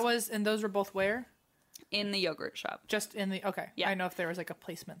how those... And those were both where? In the yogurt shop. Just in the... Okay. Yeah. I know if there was like a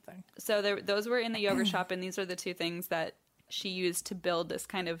placement thing. So those were in the yogurt shop, and these are the 2 things that she used to build this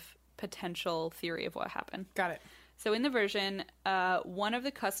kind of potential theory of what happened. Got it. So in the version, once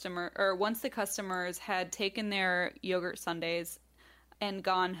the customers had taken their yogurt sundaes and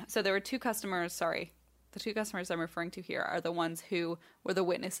gone, so there were 2 customers, the 2 customers I'm referring to here are the ones who were the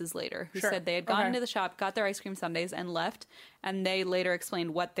witnesses later, who said they had gone into the shop, got their ice cream sundaes, and left, and they later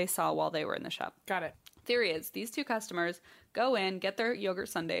explained what they saw while they were in the shop. Got it. Theory is, these 2 customers go in, get their yogurt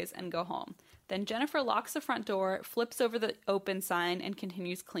sundaes, and go home. Then Jennifer locks the front door, flips over the open sign, and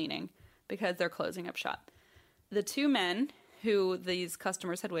continues cleaning, because they're closing up shop. The 2 men who these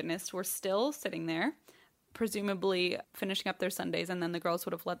customers had witnessed were still sitting there, presumably finishing up their sundaes, and then the girls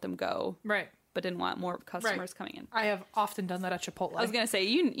would have let them go. Right. But didn't want more customers coming in. I have often done that at Chipotle. I was going to say,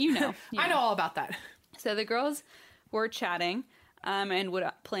 you know. I know all about that. So the girls were chatting and would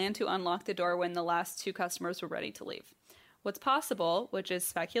plan to unlock the door when the last 2 customers were ready to leave. What's possible, which is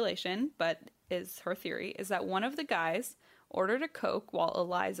speculation, but is her theory, is that one of the guys ordered a Coke while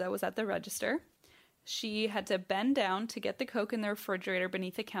Eliza was at the register. She had to bend down to get the Coke in the refrigerator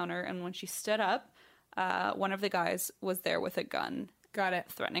beneath the counter, and when she stood up, one of the guys was there with a gun Got it.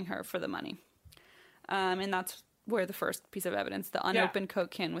 threatening her for the money. And that's where the first piece of evidence, the unopened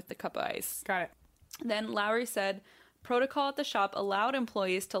Coke can with the cup of ice. Got it. Then Lowry said, protocol at the shop allowed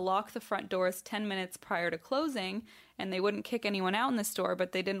employees to lock the front doors 10 minutes prior to closing, and they wouldn't kick anyone out in the store,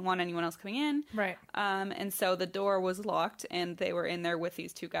 but they didn't want anyone else coming in. Right. And so the door was locked, and they were in there with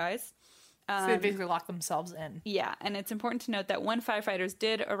these two guys. So they basically locked themselves in. Yeah, and it's important to note that when firefighters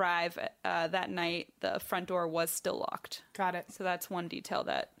did arrive that night, the front door was still locked. Got it. So that's one detail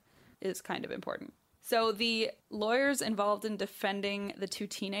that is kind of important. So the lawyers involved in defending the two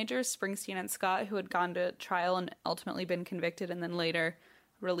teenagers, Springsteen and Scott, who had gone to trial and ultimately been convicted and then later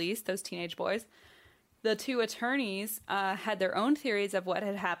released, those teenage boys, the two attorneys had their own theories of what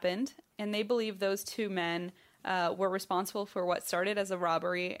had happened, and they believe those two men were responsible for what started as a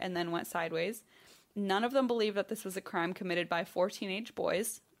robbery and then went sideways. None of them believe that this was a crime committed by 4 teenage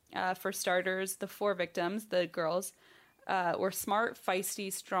boys. For starters, the 4 victims, the girls, were smart,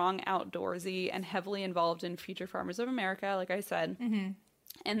 feisty, strong, outdoorsy, and heavily involved in Future Farmers of America, like I said. Mm-hmm.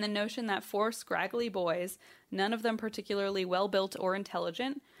 And the notion that 4 scraggly boys, none of them particularly well-built or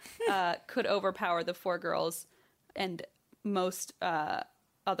intelligent, could overpower the 4 girls, and most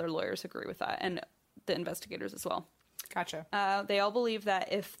other lawyers agree with that, and the investigators as well. Gotcha. They all believe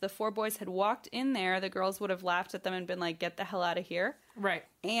that if the 4 boys had walked in there, the girls would have laughed at them and been like, get the hell out of here. Right.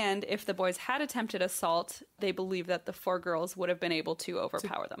 And if the boys had attempted assault, they believe that the 4 girls would have been able to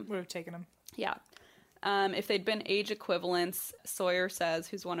overpower them. Would have taken them. Yeah. If they'd been age equivalents, Sawyer says,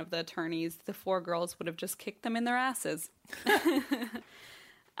 who's one of the attorneys, the 4 girls would have just kicked them in their asses.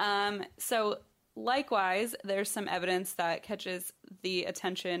 So likewise, there's some evidence that catches the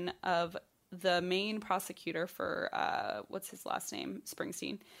attention of the main prosecutor for, what's his last name?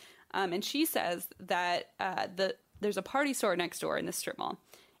 Springsteen. And she says that there's a party store next door in the strip mall.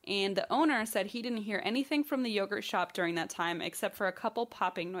 And the owner said he didn't hear anything from the yogurt shop during that time except for a couple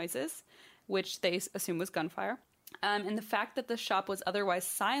popping noises, which they assume was gunfire. And the fact that the shop was otherwise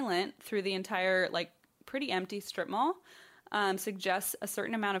silent through the entire, like, pretty empty strip mall suggests a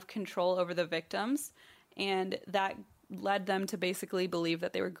certain amount of control over the victims. And that led them to basically believe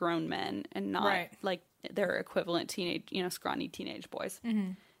that they were grown men and not like their equivalent teenage, scrawny teenage boys.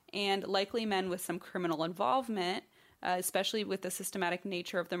 Mm-hmm. And likely men with some criminal involvement, especially with the systematic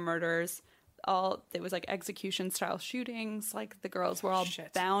nature of the murders. It was like execution style shootings. Like the girls were all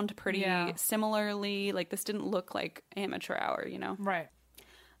bound pretty similarly. Like this didn't look like amateur hour, Right.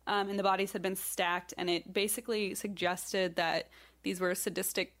 And the bodies had been stacked, and it basically suggested that these were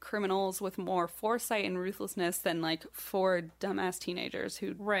sadistic criminals with more foresight and ruthlessness than like 4 dumbass teenagers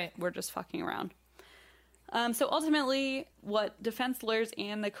who were just fucking around. So ultimately, what defense lawyers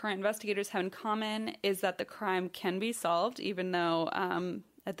and the current investigators have in common is that the crime can be solved, even though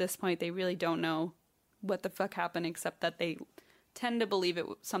at this point they really don't know what the fuck happened, except that they tend to believe it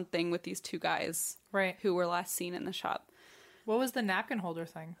was something with these 2 guys who were last seen in the shop. What was the napkin holder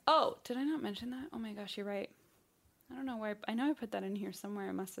thing? Oh, did I not mention that? Oh my gosh, you're right. I don't know where. I know I put that in here somewhere.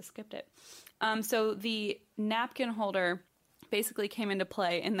 I must have skipped it. So the napkin holder basically came into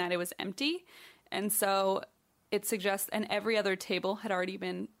play in that it was empty. And so it suggests, and every other table had already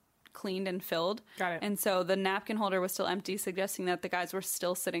been cleaned and filled. Got it. And so the napkin holder was still empty, suggesting that the guys were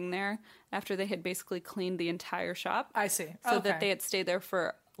still sitting there after they had basically cleaned the entire shop. I see. So that they had stayed there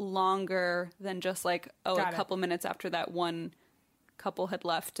for longer than just like, a couple minutes after that one couple had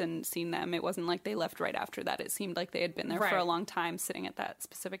left and seen them. It wasn't like they left right after that. It seemed like they had been there for a long time sitting at that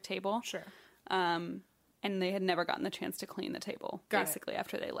specific table. Sure. And they had never gotten the chance to clean the table basically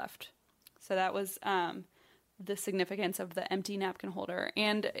after they left. So that was the significance of the empty napkin holder.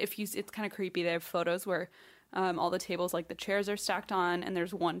 And it's kind of creepy. They have photos where all the tables, like the chairs are stacked on, and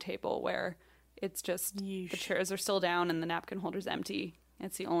there's one table where it's just the chairs are still down and the napkin holder's empty.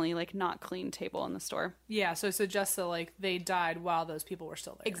 It's the only like not clean table in the store. Yeah, so it suggests that like they died while those people were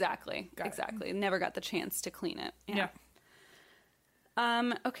still there. Exactly. Never got the chance to clean it. Yeah.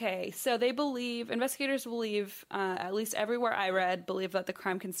 Okay, so investigators believe, at least everywhere I read, believe that the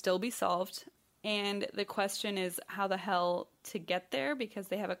crime can still be solved. And the question is how the hell to get there, because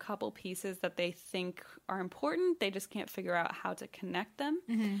they have a couple pieces that they think are important. They just can't figure out how to connect them.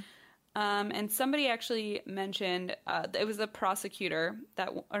 Mm-hmm. And somebody actually mentioned, it was the prosecutor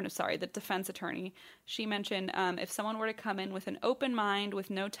the defense attorney. She mentioned if someone were to come in with an open mind with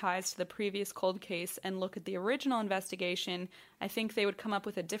no ties to the previous cold case and look at the original investigation, I think they would come up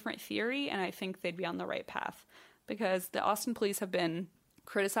with a different theory, and I think they'd be on the right path. Because the Austin police have been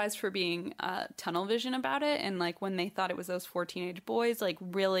criticized for being tunnel vision about it, and like when they thought it was those 4 teenage boys, like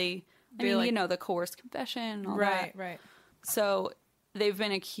really, the coerced confession and all that. Right. So they've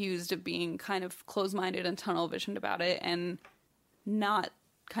been accused of being kind of closed-minded and tunnel visioned about it and not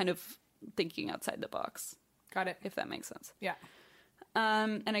kind of thinking outside the box, Got it. if that makes sense. Yeah.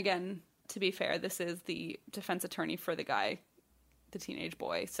 And again, to be fair, this is the defense attorney for the guy, the teenage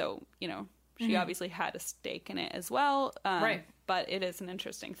boy. So, you know, she obviously had a stake in it as well. Right. But it is an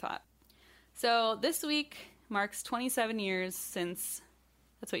interesting thought. So this week marks 27 years since...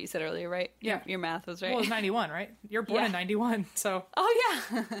 That's what you said earlier, right? Yeah. Your math was right. Well, it was 91, right? You're born Yeah. in 91, so Oh,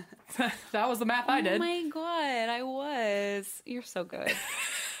 yeah. that was the math I Oh, did. my God. I was. You're so good.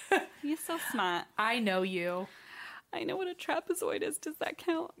 You're so smart. I know you. I know what a trapezoid is. Does that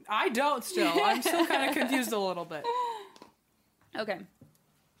count? I don't still. I'm still kind of confused a little bit. Okay.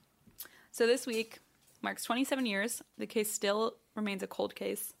 So this week marks 27 years. The case still remains a cold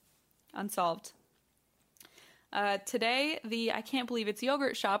case, unsolved. Today, I can't believe it's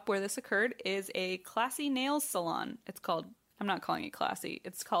yogurt shop where this occurred is a classy nails salon. It's called, I'm not calling it classy,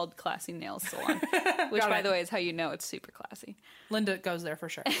 it's called Classy Nails Salon, which, by the way, is how you know it's super classy. Linda goes there for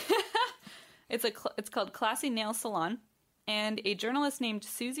sure. It's called Classy Nail Salon, and a journalist named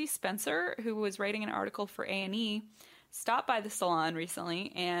Susie Spencer, who was writing an article for A&E, stopped by the salon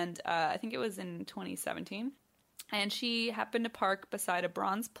recently, and I think it was in 2017, and she happened to park beside a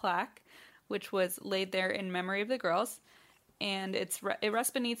bronze plaque, which was laid there in memory of the girls, and it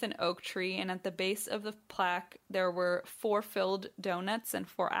rests beneath an oak tree, and at the base of the plaque, there were 4 filled donuts and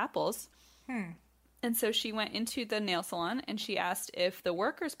 4 apples. And so she went into the nail salon and she asked if the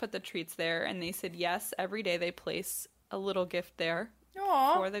workers put the treats there, and they said yes. Every day they place a little gift there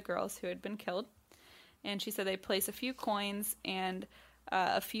Aww. for the girls who had been killed. And she said they place a few coins and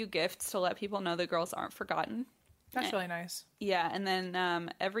a few gifts to let people know the girls aren't forgotten. That's really nice. Yeah, and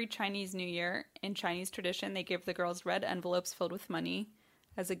then every Chinese New Year, in Chinese tradition, they give the girls red envelopes filled with money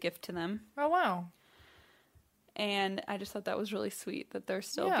as a gift to them. Oh, wow. And I just thought that was really sweet that they're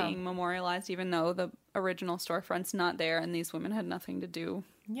still Yeah. being memorialized, even though the original storefront's not there and these women had nothing to do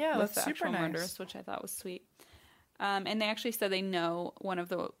Yeah, with that's the super actual nice. murders, which I thought was sweet. And they actually said they know one of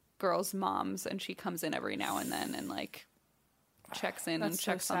the girls' moms, and she comes in every now and then and, like, checks in and That's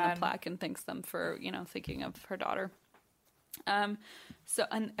so checks on the sad. plaque and thanks them for, you know, thinking of her daughter. So,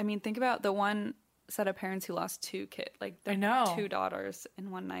 and I mean, think about the one set of parents who lost 2 kids, like, I know. 2 daughters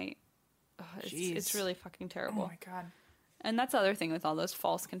in one night. Ugh, it's Jeez. really really fucking terrible. Oh, my God. And that's the other thing with all those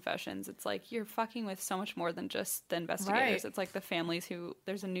false confessions. It's like you're fucking with so much more than just the investigators. Right. It's like the families who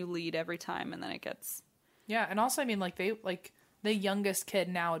there's a new lead every time, and then it gets Yeah, and also, I mean, like, the youngest kid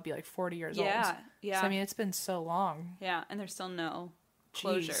now would be, like, 40 years old. yeah. So, I mean, it's been so long. Yeah, and there's still no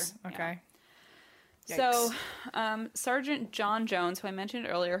closure. Jeez. Yeah. Okay. So, Sergeant John Jones, who I mentioned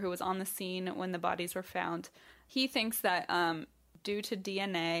earlier, who was on the scene when the bodies were found, he thinks that due to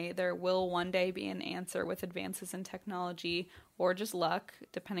DNA, there will one day be an answer with advances in technology or just luck,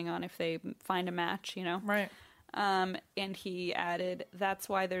 depending on if they find a match, you know? Right. And he added, that's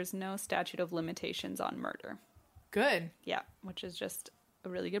why there's no statute of limitations on murder. Good. Yeah, which is just a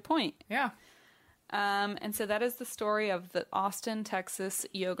really good point. Yeah. And so that is the story of the Austin, Texas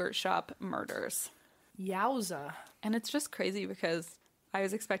yogurt shop murders. Yowza. And it's just crazy because I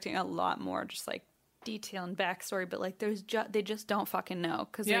was expecting a lot more just like detail and backstory, but like they just don't fucking know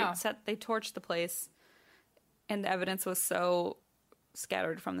because Yeah. they torched the place and the evidence was so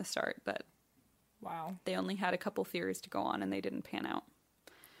scattered from the start that Wow. they only had a couple theories to go on and they didn't pan out.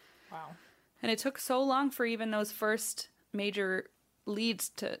 Wow. And it took so long for even those first major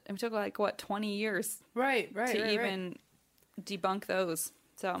leads it took like, what, 20 years Right. to even debunk those.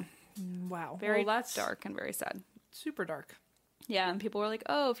 So Wow. very Well, that's dark and very sad. super dark. Yeah, and people were like,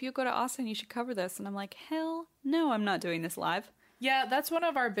 oh, if you go to Austin, you should cover this. And I'm like, hell no, I'm not doing this live. Yeah, that's one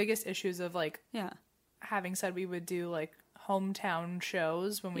of our biggest issues of, like, Yeah. having said we would do, like, hometown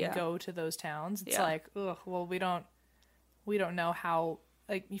shows when we Yeah. go to those towns. It's Yeah. like, ugh, well, we don't know how,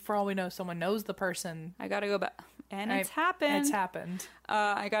 like, for all we know, someone knows the person. I gotta go back. And it's happened. It's happened.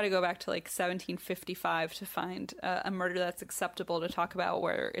 I gotta go back to like 1755 to find a murder that's acceptable to talk about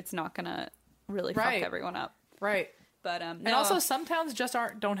where it's not gonna really Right. fuck everyone up. Right. But And no. also, some towns just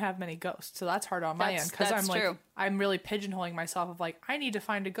don't have many ghosts, so that's hard on my That's- end because that's I'm like true. I'm really pigeonholing myself of like I need to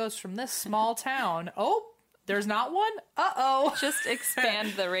find a ghost from this small town. Oh, there's not one. Uh-oh. just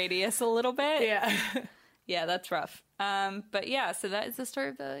expand the radius a little bit. Yeah. Yeah, that's rough. But yeah, so that is the story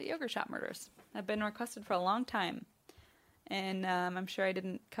of the yogurt shop murders. I've been requested for a long time. And I'm sure I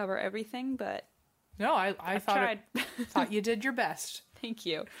didn't cover everything, but No, I I've thought tried. thought you did your best. Thank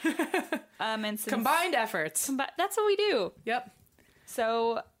you. And since, Combined efforts. that's what we do. Yep.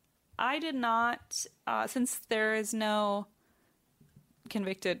 So I did not, since there is no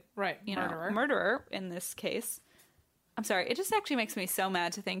convicted Right. murderer in this case, I'm sorry. It just actually makes me so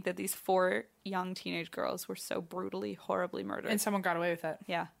mad to think that these 4 young teenage girls were so brutally, horribly murdered. And someone got away with it.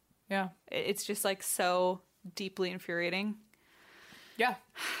 Yeah. Yeah. It's just like so deeply infuriating. Yeah.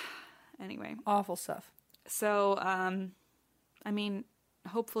 Anyway. Awful stuff. So, I mean,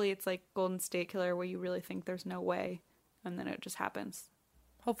 hopefully it's like Golden State Killer where you really think there's no way and then it just happens.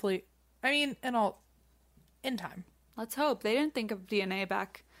 Hopefully. I mean, in time. Let's hope. They didn't think of DNA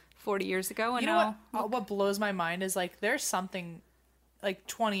back 40 years ago. And You know what blows my mind is like there's something like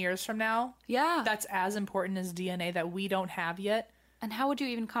 20 years from now Yeah. that's as important as DNA that we don't have yet. And how would you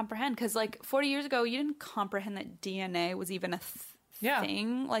even comprehend? Because like 40 years ago, you didn't comprehend that DNA was even a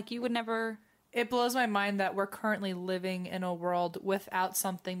thing. Like you would never... It blows my mind that we're currently living in a world without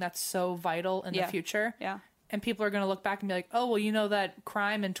something that's so vital in the future. Yeah. And people are going to look back and be like, oh, well, you know that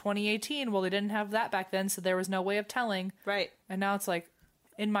crime in 2018? Well, they didn't have that back then, so there was no way of telling. Right. And now it's like,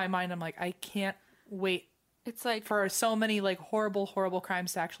 in my mind, I'm like, I can't wait It's like... for so many like horrible, horrible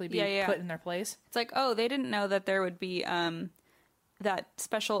crimes to actually be put in their place. It's like, oh, they didn't know that there would be that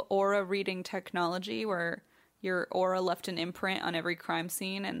special aura reading technology where your aura left an imprint on every crime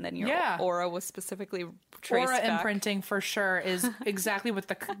scene and then your aura was specifically traced Aura back. imprinting for sure is exactly what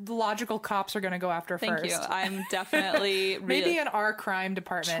the logical cops are going to go after Thank first. you. I'm definitely... Maybe in our crime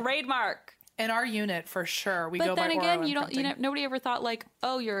department. Trademark. In our unit, for sure, we go But by then aura again, imprinting. nobody ever thought like,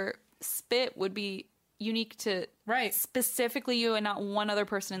 oh, your spit would be unique to Right. specifically you and not one other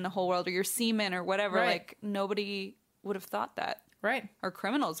person in the whole world, or your semen or whatever. Right. Like nobody would have thought that. Right. Or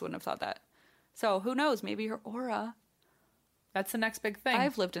criminals wouldn't have thought that. So who knows? Maybe your aura. That's the next big thing.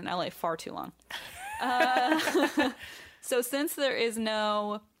 I've lived in LA far too long. So since there is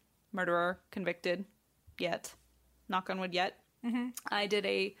no murderer convicted yet, knock on wood yet, I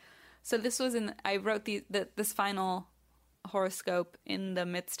did so this was I wrote this final horoscope in the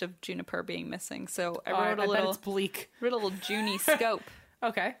midst of Juniper being missing. So I wrote I bet it's bleak. wrote a little Junie scope.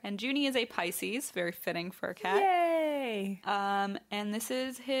 Okay. And Junie is a Pisces, very fitting for a cat. Yay! And this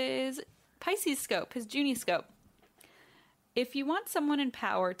is his Pisces scope, his Junie scope. If you want someone in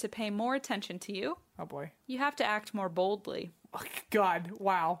power to pay more attention to you, Oh boy. you have to act more boldly. Oh, God.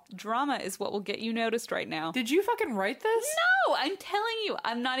 Wow. Drama is what will get you noticed right now. Did you fucking write this? No, I'm telling you.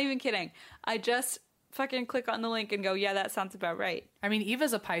 I'm not even kidding. I just fucking click on the link and go, yeah, that sounds about right. I mean,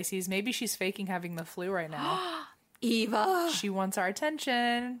 Eva's a Pisces. Maybe she's faking having the flu right now. Eva. She wants our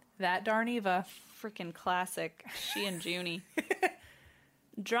attention. That darn Eva. Freaking classic. She and Junie.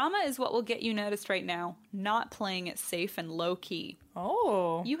 Drama is what will get you noticed right now, not playing it safe and low key.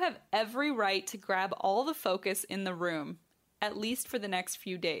 Oh. You have every right to grab all the focus in the room, at least for the next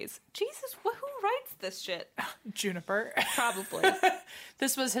few days. Jesus, who writes this shit? Juniper. Probably.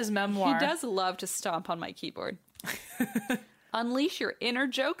 This was his memoir. He does love to stomp on my keyboard. Unleash your inner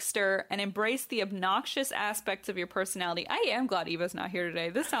jokester and embrace the obnoxious aspects of your personality. I am glad Eva's not here today.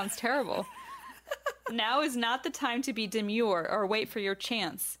 This sounds terrible. Now is not the time to be demure or wait for your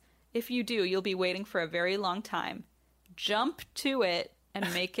chance. If you do, you'll be waiting for a very long time. Jump to it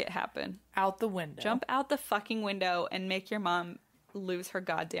and make it happen. Out the window. Jump out the fucking window and make your mom lose her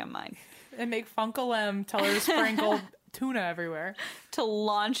goddamn mind. And make Funkle M tell her to sprinkle tuna everywhere. To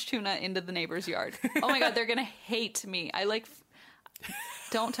launch tuna into the neighbor's yard. Oh my god, they're gonna hate me.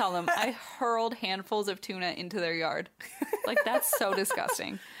 Don't tell them. I hurled handfuls of tuna into their yard. Like, that's so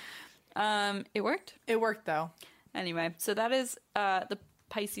disgusting. It worked. It worked, though. Anyway, so that is the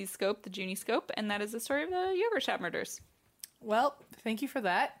Pisces scope, the Junie scope, and that is the story of the yogurt shop murders. Well, thank you for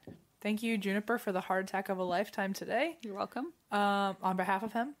that. Thank you, Juniper, for the heart attack of a lifetime today. You're welcome. On behalf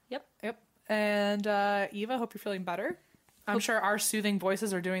of him. Yep. And Eva, hope you're feeling better. I'm sure our soothing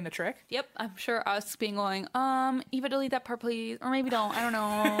voices are doing the trick. Yep, I'm sure us being going, Eva, delete that part, please. Or maybe don't. I don't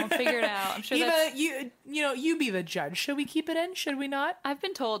know. Figure it out. I'm sure Eva, that's... you be the judge. Should we keep it in? Should we not? I've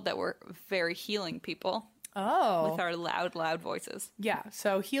been told that we're very healing people Oh. with our loud voices. Yeah,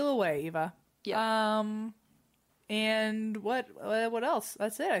 so heal away, Eva. Yeah. And what else?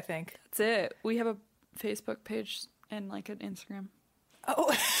 That's it, I think. That's it. We have a Facebook page and like an Instagram.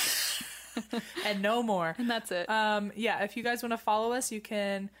 Oh. And no more. And that's it. Yeah, if you guys want to follow us, you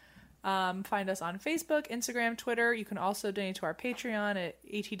can find us on Facebook, Instagram, Twitter. You can also donate to our Patreon at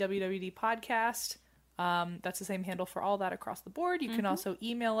ATWWD Podcast. That's the same handle for all that across the board. You can also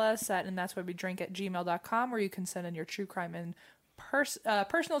email us at andthat'swhybedrink@gmail.com, where you can send in your true crime and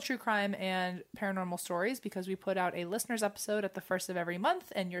personal true crime and paranormal stories, because we put out a listeners episode at the first of every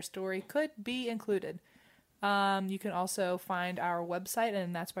month, and your story could be included. You can also find our website,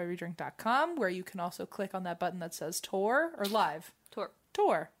 and that's whywedrink.com, where you can also click on that button that says tour or live.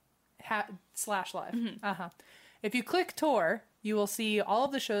 Tour. /live. If you click tour, you will see all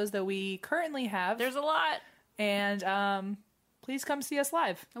of the shows that we currently have. There's a lot. And please come see us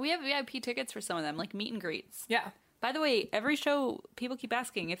live. We have VIP tickets for some of them, like meet and greets. Yeah. By the way, every show, people keep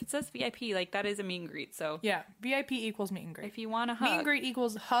asking, if it says VIP, like, that is a meet and greet. So Yeah. VIP equals meet and greet. if you want a hug. Meet and greet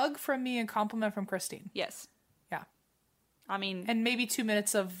equals hug from me and compliment from Christine. Yes. Yeah. I mean, And maybe 2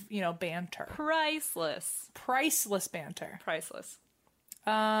 minutes of, banter. priceless. Priceless banter. Priceless. It's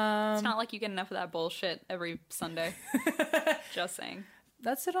not like you get enough of that bullshit every Sunday. Just saying.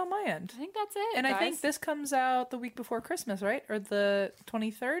 That's it on my end. I think that's it, And guys. I think this comes out the week before Christmas, right? Or the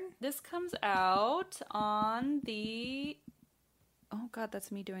 23rd? This comes out on the... Oh, God,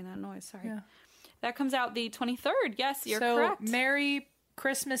 that's me doing that noise. Sorry. Yeah. That comes out the 23rd. Yes, you're so, correct. Merry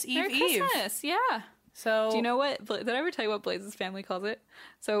Christmas Eve Merry Eve. Christmas. Yeah. So, Do you know what? Did I ever tell you what Blaze's family calls it?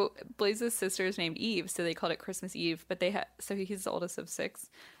 So Blaze's sister is named Eve, so they called it Christmas Eve. But so he's the oldest of 6,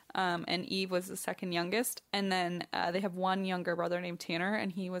 and Eve was the second youngest. And then they have one younger brother named Tanner, and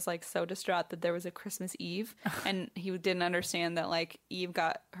he was like so distraught that there was a Christmas Eve, and he didn't understand that like Eve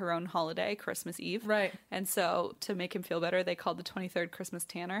got her own holiday, Christmas Eve. Right. And so to make him feel better, they called the 23rd Christmas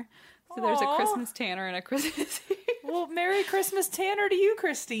Tanner. So there's a Aw. Christmas Tanner and a Christmas Eve. well, Merry Christmas Tanner to you,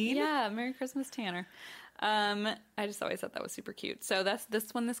 Christine. Yeah, Merry Christmas, Tanner. I just always thought that was super cute. So that's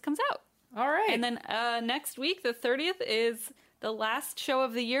when this comes out. All right. And then next week, the 30th, is the last show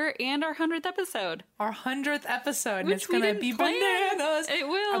of the year and our 100th episode. Our 100th episode. And Which it's we going to didn't be plan. bananas. It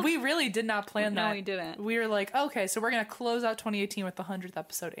will. We really did not plan No, that. we didn't. We were like, okay, so we're going to close out 2018 with the 100th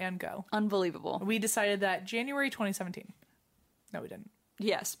episode and go. Unbelievable. We decided that January 2017. No, we didn't.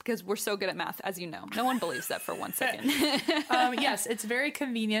 Yes, because we're so good at math, as you know. No one believes that for 1 second. Yes, it's very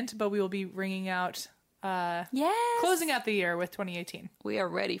convenient, but we will be ringing out, Yes. closing out the year with 2018. We are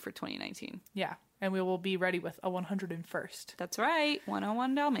ready for 2019. Yeah, and we will be ready with a 101st. That's right.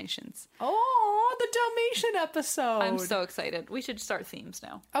 101 Dalmatians. Oh, the Dalmatian episode. I'm so excited. We should start themes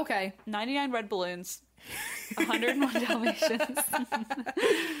now. Okay. 99 red balloons. 101 Dalmatians.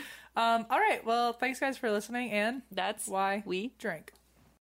 All right. Well, thanks guys for listening, and That's why we drink.